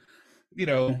fucking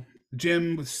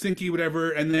gym, stinky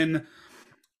whatever, and then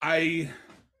I'm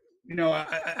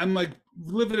like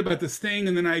livid about this thing,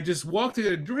 and then I just walk to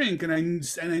get a drink, and I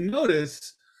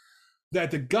notice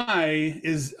that the guy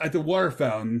is at the water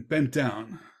fountain bent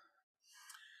down.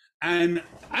 And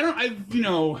I don't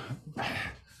know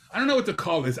what to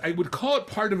call this. I would call it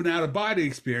part of an out of body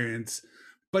experience,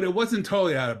 but it wasn't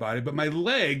totally out of body. But my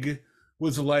leg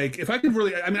was like, if I could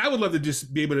really, I mean, I would love to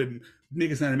just be able to make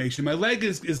this animation. My leg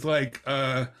is like,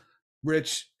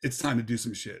 Rich, it's time to do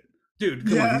some shit. Dude,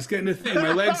 come on, he's getting a thing.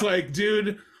 My leg's like,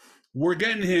 dude, we're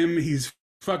getting him. He's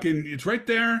fucking, it's right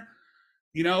there.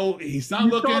 He's not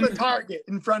looking. You saw the target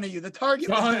in front of you. The target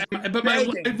was but I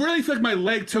really feel like my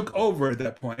leg took over at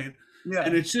that point. Yeah.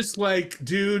 And it's just like,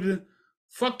 dude,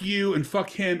 fuck you and fuck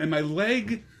him. And my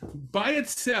leg by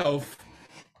itself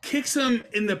kicks him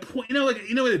in the point. You know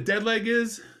what a dead leg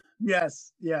is?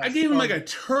 Yes. I gave him like a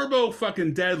turbo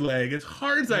fucking dead leg as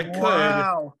hard as I could.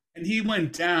 Wow. And he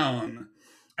went down.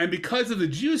 And because of the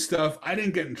Jew stuff, I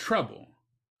didn't get in trouble.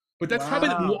 But that's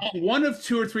probably one of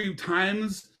 2 or 3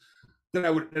 times that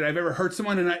I've ever hurt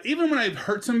someone. And even when I've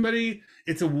hurt somebody,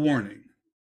 it's a warning.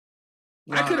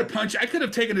 Wow. I could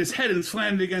have taken his head and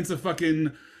slammed it against the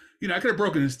fucking, I could have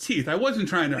broken his teeth. I wasn't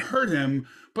trying to hurt him,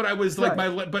 but I was like,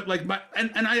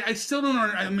 I still don't know.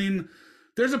 I mean,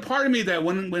 there's a part of me that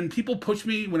when people push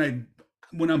me, when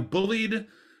I'm bullied,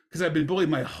 because I've been bullied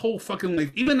my whole fucking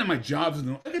life, even at my jobs.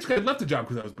 I left the job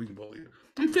because I was being bullied.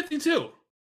 I'm 52.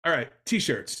 All right,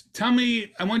 t-shirts. Tell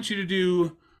me, I want you to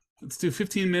do, let's do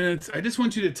 15 minutes. I just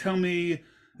want you to tell me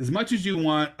as much as you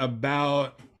want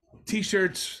about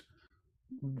t-shirts,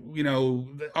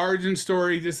 the origin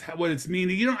story, just what it's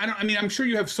meaning. I'm sure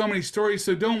you have so many stories,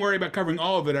 so don't worry about covering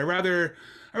all of it. I rather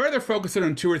focus it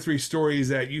on 2 or 3 stories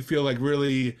that you feel like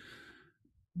really,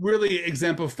 really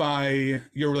exemplify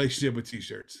your relationship with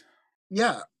t-shirts.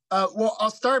 Yeah. Well, I'll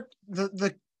start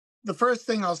the first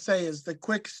thing I'll say is the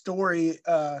quick story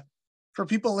for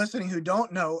people listening who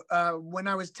don't know. When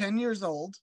I was 10 years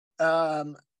old,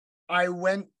 I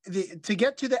went to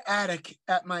get to the attic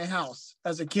at my house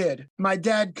as a kid. My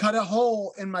dad cut a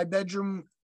hole in my bedroom,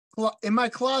 in my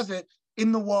closet,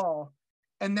 in the wall,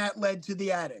 and that led to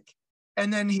the attic.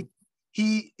 And then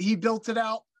he built it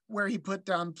out where he put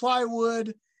down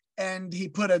plywood, and he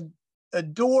put a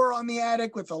door on the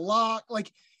attic with a lock.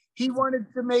 Like, he wanted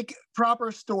to make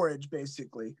proper storage,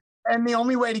 basically. And the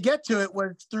only way to get to it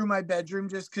was through my bedroom,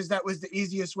 just because that was the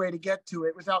easiest way to get to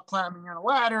it without climbing on a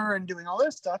ladder and doing all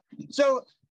this stuff. So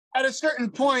at a certain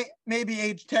point, maybe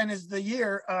age 10 is the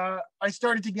year, I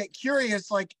started to get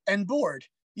curious, and bored,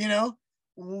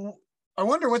 I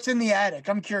wonder what's in the attic.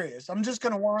 I'm curious. I'm just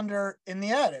going to wander in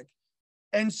the attic.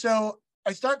 And so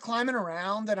I start climbing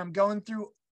around, and I'm going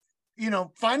through,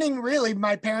 finding really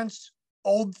my parents'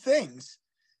 old things,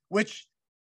 which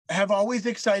have always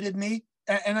excited me.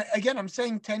 And again, I'm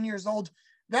saying 10 years old,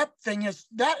 that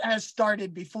has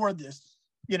started before this,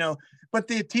 but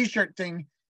the t-shirt thing.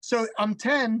 So I'm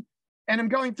 10, and I'm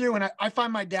going through and I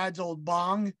find my dad's old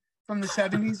bong from the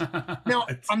 70s. Now,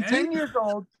 I'm 10 years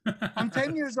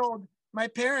old. My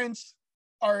parents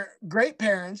are great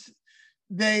parents.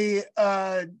 They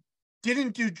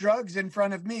didn't do drugs in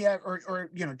front of me, or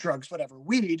drugs, whatever,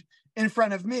 weed in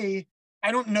front of me.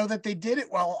 I don't know that they did it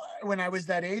when I was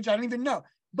that age. I don't even know.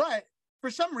 But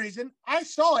for some reason, I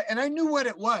saw it and I knew what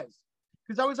it was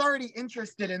because I was already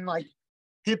interested in like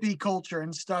hippie culture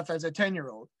and stuff as a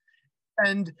 10-year-old.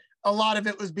 And a lot of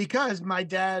it was because my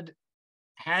dad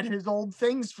had his old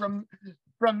things from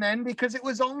then, because it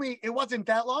wasn't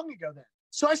that long ago then.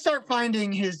 So I start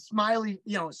finding his smiley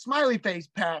face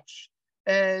patch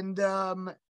and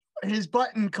his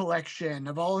button collection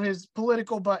of all his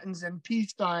political buttons and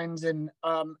peace signs and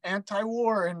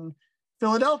anti-war and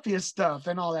Philadelphia stuff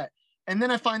and all that. And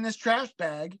then I find this trash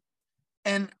bag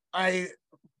and I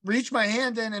reach my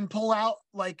hand in and pull out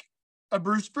like a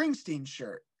Bruce Springsteen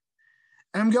shirt.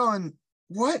 And I'm going,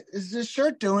 what is this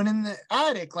shirt doing in the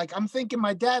attic? Like, I'm thinking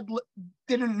my dad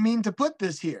didn't mean to put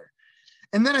this here.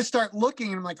 And then I start looking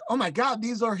and I'm like, oh my God,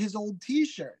 these are his old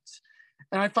t-shirts.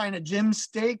 And I find a Jim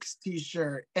Stakes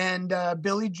t-shirt and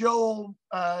Billy Joel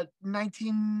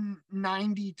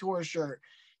 1990 tour shirt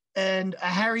and a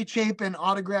Harry Chapin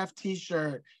autographed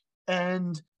t-shirt.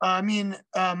 And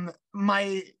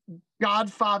my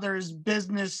godfather's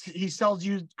business, he sells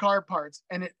used car parts,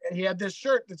 and he had this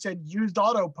shirt that said used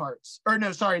auto parts,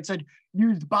 it said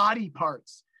used body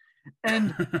parts.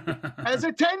 And as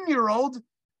a 10-year-old,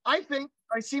 I think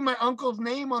I see my uncle's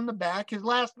name on the back, his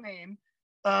last name.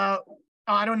 I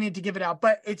don't need to give it out,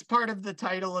 but it's part of the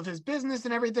title of his business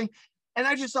and everything. And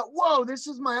I just thought, whoa, this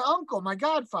is my uncle, my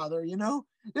godfather,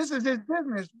 this is his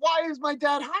business. Why is my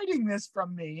dad hiding this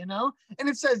from me, And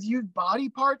it says used body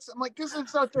parts. I'm like, this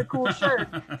is such a cool shirt.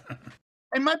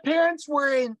 And my parents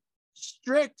weren't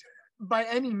strict by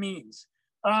any means.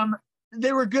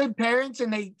 They were good parents,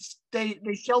 and they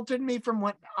sheltered me from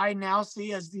what I now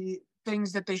see as the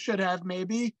things that they should have,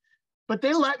 maybe. But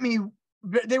they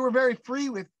were very free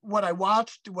with what I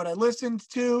watched, what I listened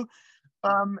to.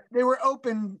 They were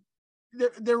open.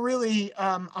 They're really,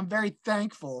 I'm very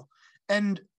thankful.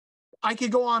 And I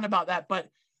could go on about that, but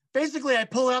basically I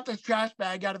pull out this trash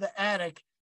bag out of the attic,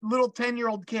 little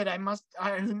 10-year-old kid.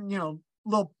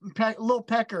 Little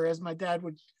pecker, as my dad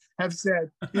would have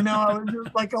said, I was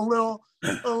just like a little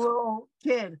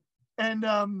kid. And,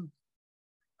 I'm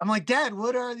like, Dad,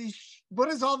 what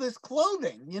is all this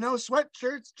clothing?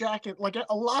 Sweatshirts, jacket, like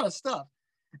a lot of stuff.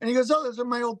 And he goes, oh, those are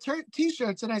my old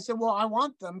t-shirts. And I said, well, I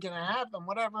want them. Can I have them?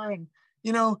 Whatever. And,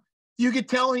 you could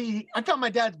tell I got my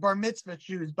dad's bar mitzvah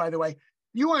shoes, by the way.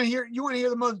 You want to hear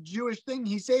the most Jewish thing?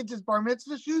 He saved his bar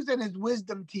mitzvah shoes and his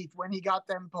wisdom teeth when he got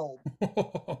them pulled.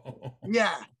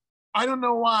 Yeah. I don't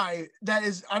know why that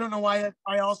is. I don't know why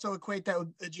I also equate that with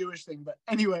a Jewish thing. But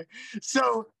anyway,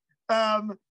 so,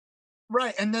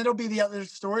 right. And that'll be the other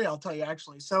story I'll tell you,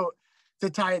 actually. So to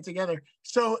tie it together.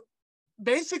 So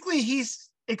basically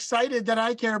he's excited that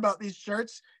I care about these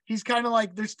shirts. He's kind of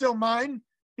like, they're still mine.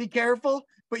 Be careful,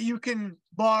 but you can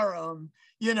borrow them,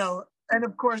 And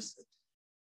of course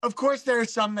there are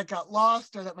some that got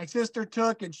lost or that my sister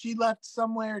took and she left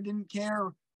somewhere, didn't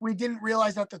care. We didn't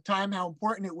realize at the time how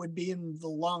important it would be in the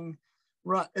long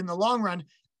run.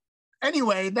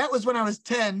 Anyway, that was when I was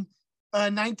 10,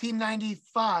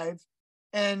 1995.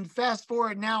 And fast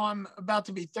forward, now I'm about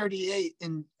to be 38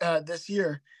 in this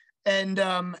year. And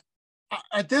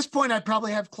at this point, I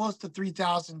probably have close to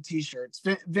 3,000 t-shirts,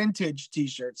 vintage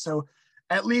t-shirts. So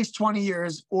at least 20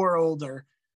 years or older.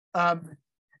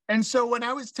 And so when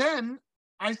I was 10,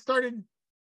 I started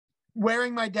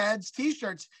wearing my dad's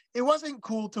t-shirts. It wasn't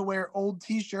cool to wear old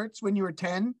t-shirts when you were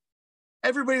 10.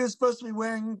 Everybody was supposed to be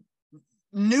wearing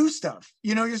new stuff.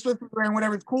 You're supposed to be wearing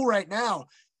whatever's cool right now.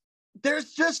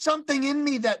 There's just something in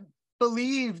me that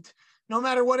believed, no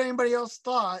matter what anybody else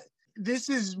thought, this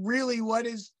is really what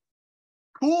is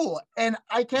cool. And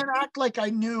I can't act like I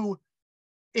knew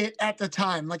it at the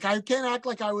time. Like, I can't act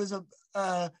like I was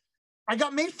I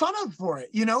got made fun of for it,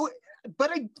 but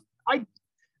I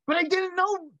didn't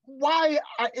know why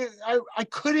I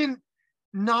couldn't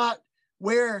not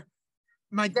wear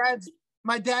my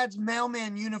dad's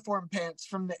mailman uniform pants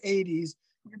from the 80s.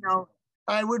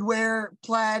 I would wear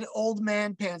plaid old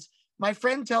man pants. My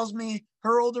friend tells me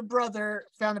her older brother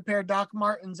found a pair of Doc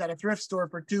Martens at a thrift store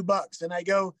for $2. And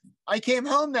I came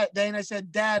home that day and I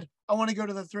said, Dad, I want to go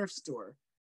to the thrift store.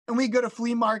 And we go to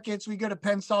flea markets. We go to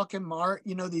Pennsauken Mart,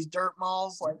 these dirt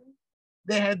malls. Like,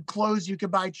 they had clothes you could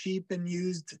buy cheap and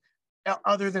used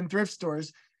other than thrift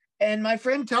stores. And my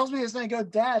friend tells me this and I go,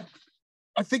 Dad,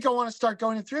 I think I want to start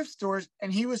going to thrift stores.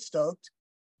 And he was stoked.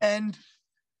 And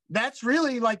that's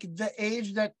really like the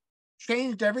age that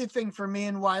changed everything for me,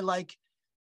 and why, like,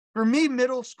 for me,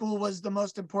 middle school was the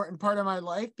most important part of my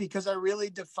life, because I really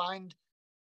defined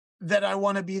that I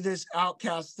want to be this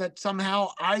outcast, that somehow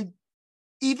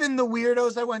even the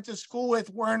weirdos I went to school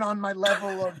with weren't on my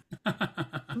level of,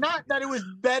 not that it was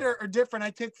better or different.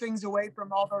 I took things away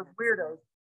from all those weirdos,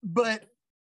 but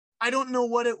I don't know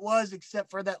what it was,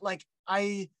 except for that, like,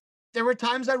 there were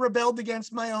times I rebelled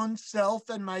against my own self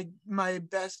and my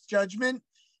best judgment,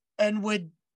 and would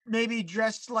maybe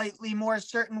dress slightly more a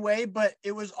certain way, but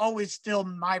it was always still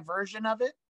my version of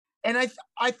it. And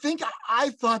I think I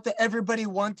thought that everybody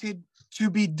wanted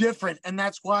to be different, and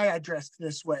that's why I dressed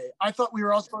this way. I thought we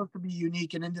were all supposed to be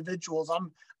unique and individuals.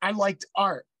 I liked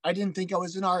art. I didn't think I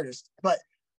was an artist, but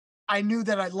I knew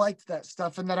that I liked that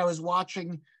stuff, and that I was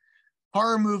watching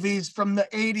horror movies from the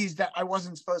 80s that I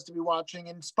wasn't supposed to be watching,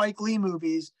 and Spike Lee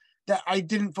movies that I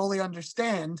didn't fully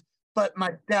understand. But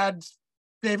my dad's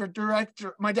favorite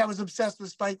director, my dad was obsessed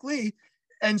with Spike Lee.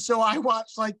 And so I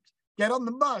watched, like, Get on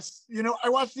the Bus. I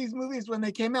watched these movies when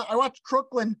they came out. I watched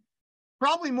Crooklyn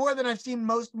probably more than I've seen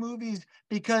most movies,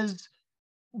 because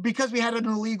we had an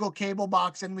illegal cable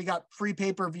box and we got free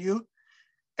pay-per-view.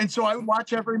 And so I would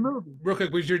watch every movie. Real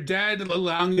quick, was your dad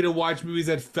allowing you to watch movies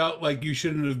that felt like you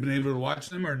shouldn't have been able to watch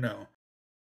them, or no?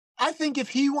 I think if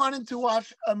he wanted to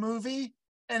watch a movie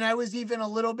and I was even a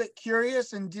little bit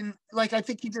curious and didn't like, I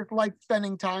think he just liked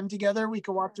spending time together, we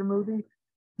could watch a movie.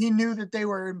 He knew that they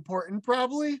were important,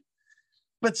 probably.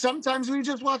 But sometimes we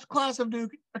just watch Class of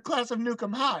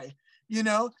Nukem High,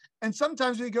 and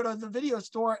sometimes we go to the video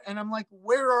store and I'm like,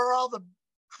 where are all the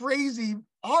crazy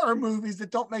horror movies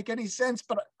that don't make any sense?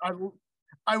 But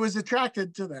I was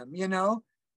attracted to them,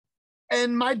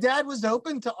 and my dad was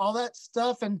open to all that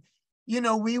stuff. And,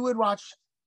 we would watch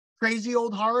crazy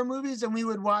old horror movies, and we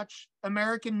would watch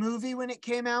American Movie when it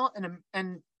came out,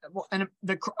 and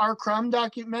the our Crumb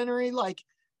documentary, like,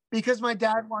 because my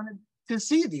dad wanted to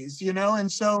see these,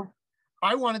 and so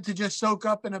I wanted to just soak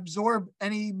up and absorb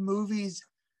any movies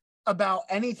about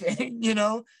anything,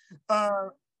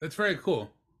 That's very cool.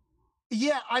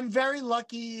 Yeah, I'm very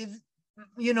lucky.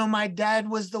 My dad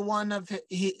was the one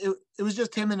it was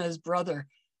just him and his brother,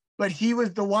 but he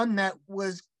was the one that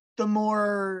was the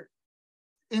more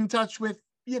in touch with,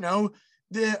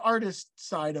 the artist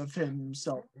side of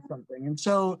himself or something. And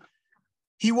so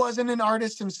he wasn't an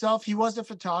artist himself. He was a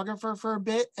photographer for a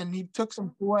bit, and he took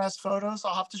some cool ass photos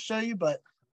I'll have to show you. But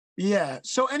yeah.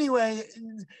 So anyway,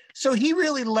 so he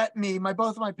really let me,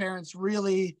 both of my parents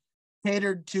really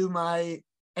catered to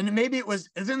and maybe it was,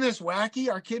 isn't this wacky?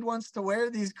 Our kid wants to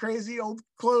wear these crazy old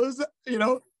clothes,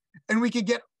 and we could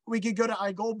go to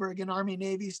I. Goldberg and Army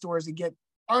Navy stores and get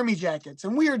Army jackets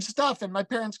and weird stuff. And my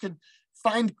parents could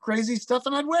find crazy stuff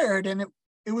and I'd wear it. And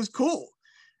it was cool.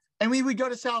 And we would go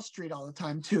to South Street all the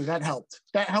time too. That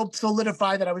helped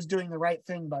solidify that I was doing the right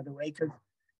thing, by the way, because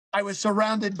I was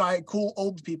surrounded by cool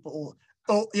old people,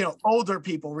 older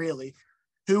people really,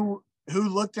 who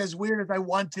looked as weird as I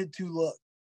wanted to look.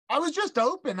 I was just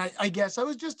open, I guess. I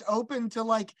was just open to,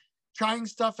 like, trying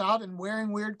stuff out and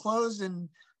wearing weird clothes and,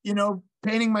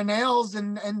 painting my nails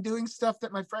and doing stuff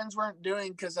that my friends weren't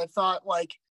doing, because I thought,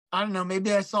 like, I don't know,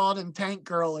 maybe I saw it in Tank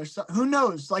Girl or something. Who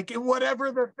knows? Like,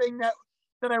 whatever the thing that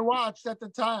I watched at the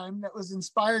time that was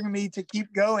inspiring me to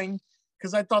keep going,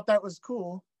 because I thought that was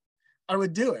cool, I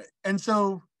would do it. And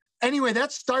so anyway,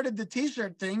 that started the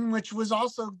t-shirt thing, which was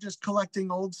also just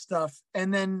collecting old stuff.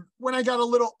 And then when I got a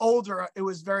little older, it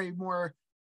was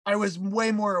I was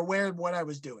way more aware of what I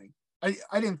was doing. I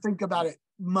didn't think about it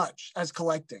much as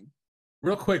collecting.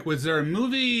 Real quick, was there a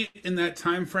movie in that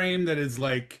time frame that is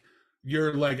like,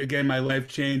 you're like, again, my life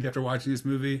changed after watching this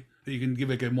movie, that you can give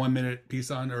like a 1 minute piece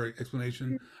on or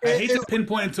explanation? I hate to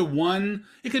pinpoint it to one.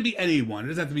 It could be any one. It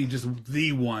doesn't have to be just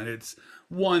the one. It's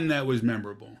one that was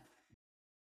memorable.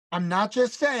 I'm not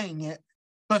just saying it,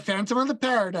 but Phantom of the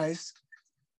Paradise.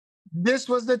 This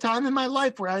was the time in my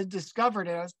life where I discovered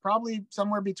it. I was probably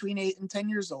somewhere between 8 and 10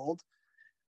 years old.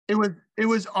 It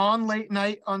was on late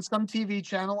night on some TV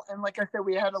channel, and like I said,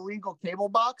 we had a legal cable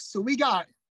box, so we got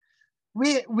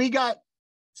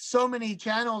so many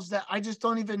channels that I just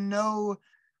don't even know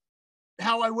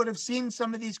how I would have seen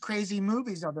some of these crazy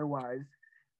movies otherwise.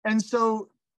 And so,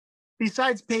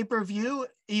 besides pay-per-view,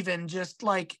 even just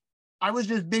like, I was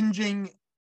just binging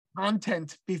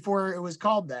content before it was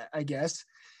called that, I guess.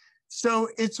 So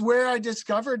it's where I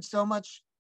discovered so much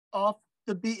off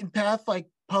the beaten path, like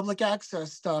public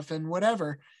access stuff and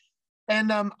whatever.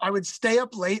 And I would stay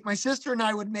up late. My sister and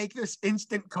I would make this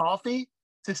instant coffee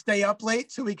to stay up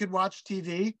late so we could watch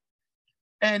TV.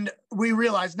 And we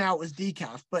realized now it was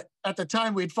decaf, but at the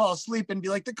time we'd fall asleep and be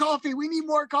like, the coffee, we need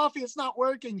more coffee. It's not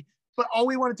working. But all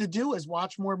we wanted to do was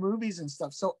watch more movies and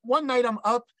stuff. So one night I'm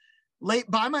up late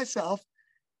by myself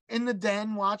in the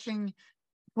den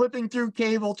flipping through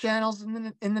cable channels in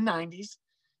the 90s.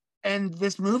 And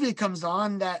this movie comes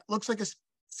on that looks like a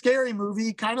scary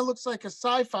movie, kind of looks like a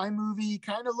sci-fi movie,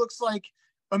 kind of looks like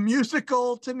a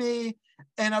musical to me.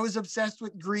 And I was obsessed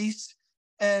with Grease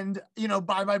and,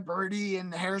 Bye Bye Birdie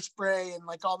and Hairspray and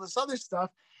like all this other stuff.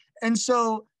 And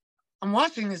so I'm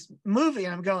watching this movie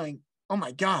and I'm going, oh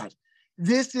my God,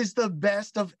 this is the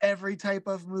best of every type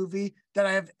of movie that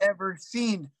I have ever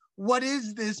seen. What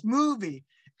is this movie?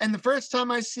 And the first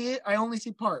time I see it, I only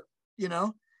see part,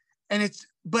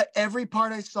 but every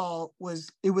part I saw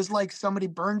was like somebody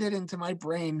burned it into my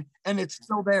brain and it's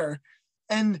still there.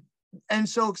 And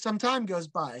so some time goes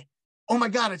by. Oh my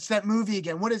God, it's that movie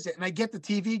again. What is it? And I get the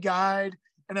TV guide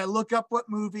and I look up what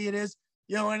movie it is,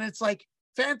 and it's like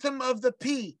Phantom of the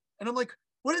P. And I'm like,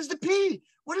 what is the P?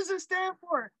 What does it stand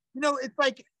for? It's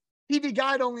like TV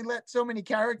guide only let so many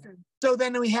characters. So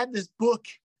then we had this book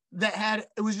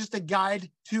it was just a guide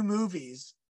to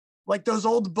movies. Like those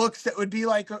old books that would be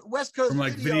like West Coast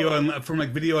from Video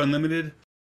Unlimited.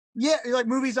 Yeah, like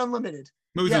Movies Unlimited.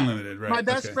 Unlimited, right? My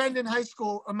best friend in high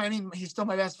school. He's still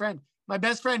my best friend. My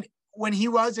best friend, when he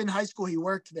was in high school, he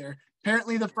worked there.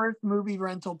 Apparently, the first movie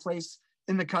rental place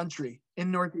in the country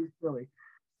in Northeast Philly.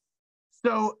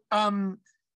 So, what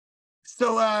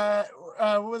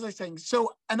was I saying?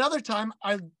 So another time,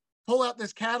 I pull out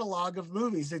this catalog of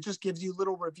movies. It just gives you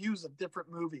little reviews of different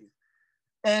movies,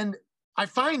 and I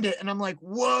find it and I'm like,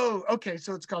 whoa, okay,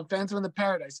 so it's called Phantom of the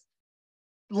Paradise.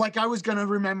 Like I was going to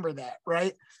remember that,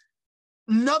 right?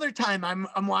 Another time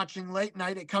I'm watching late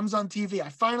night, it comes on TV. I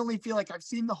finally feel like I've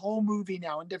seen the whole movie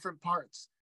now in different parts.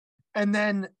 And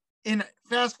then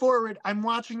fast forward, I'm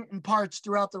watching it in parts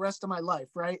throughout the rest of my life,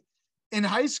 right? In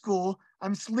high school,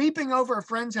 I'm sleeping over a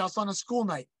friend's house on a school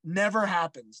night. Never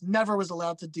happens. Never was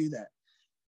allowed to do that.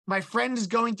 My friend is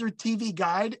going through TV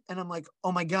Guide and I'm like,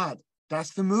 oh my God,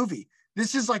 that's the movie.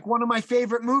 This is like one of my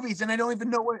favorite movies, and I don't even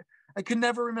know I could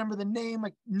never remember the name.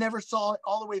 I never saw it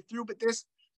all the way through, but this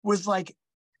was like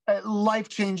a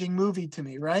life-changing movie to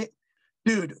me, right?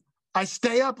 Dude, I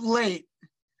stay up late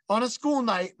on a school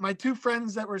night. My two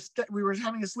friends that we were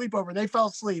having a sleepover, they fell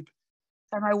asleep.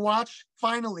 And I watched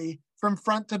finally from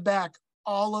front to back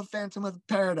all of Phantom of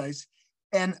Paradise.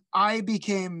 And I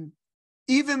became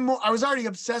even more, I was already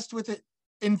obsessed with it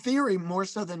in theory more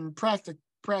so than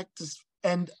practice.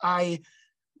 And it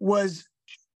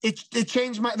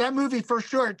changed that movie for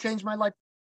sure. It changed my life.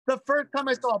 The first time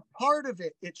I saw a part of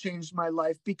it, it changed my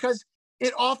life because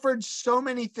it offered so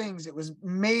many things. It was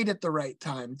made at the right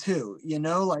time too,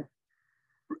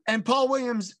 and Paul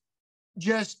Williams,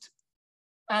 just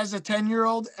as a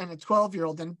 10-year-old and a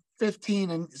 12-year-old and 15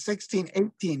 and 16,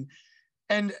 18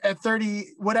 and at 30,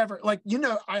 whatever, I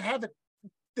have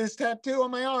this tattoo on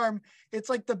my arm. It's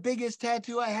like the biggest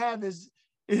tattoo I have is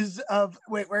of,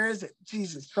 wait, where is it?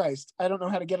 Jesus Christ. I don't know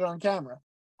how to get it on camera.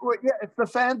 Well, yeah, it's the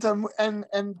Phantom and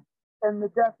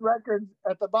the Death Records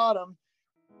at the bottom.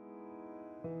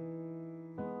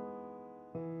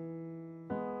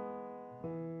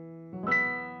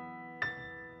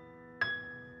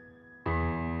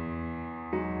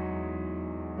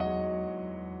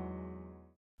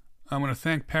 I want to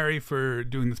thank Perry for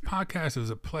doing this podcast. It was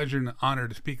a pleasure and an honor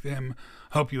to speak to him.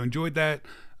 Hope you enjoyed that.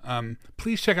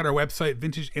 Please check out our website,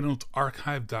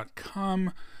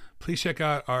 vintageanalsarchive.com. Please check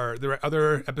out there are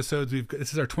other episodes.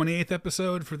 This is our 28th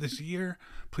episode for this year.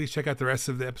 Please check out the rest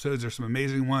of the episodes. There's some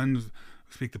amazing ones.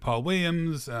 We speak to Paul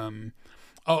Williams,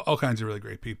 all kinds of really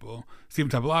great people. Stephen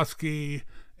Tobolowsky,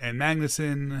 Ann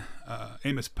Magnuson,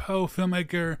 Amos Poe,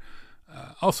 filmmaker.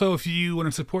 Also, if you want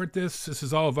to support this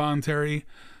is all voluntary.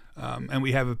 And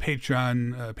we have a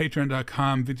Patreon,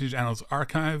 patreon.com, Vintage Annals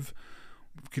Archive.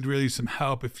 We could really use some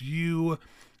help. If you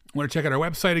want to check out our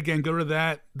website again, go to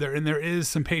that. There is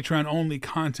some Patreon-only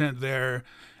content there.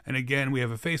 And again, we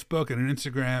have a Facebook and an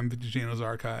Instagram, Vintage Annals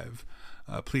Archive.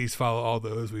 Please follow all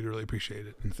those. We'd really appreciate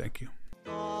it. And thank you.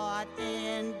 Thought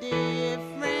in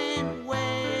different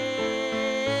ways.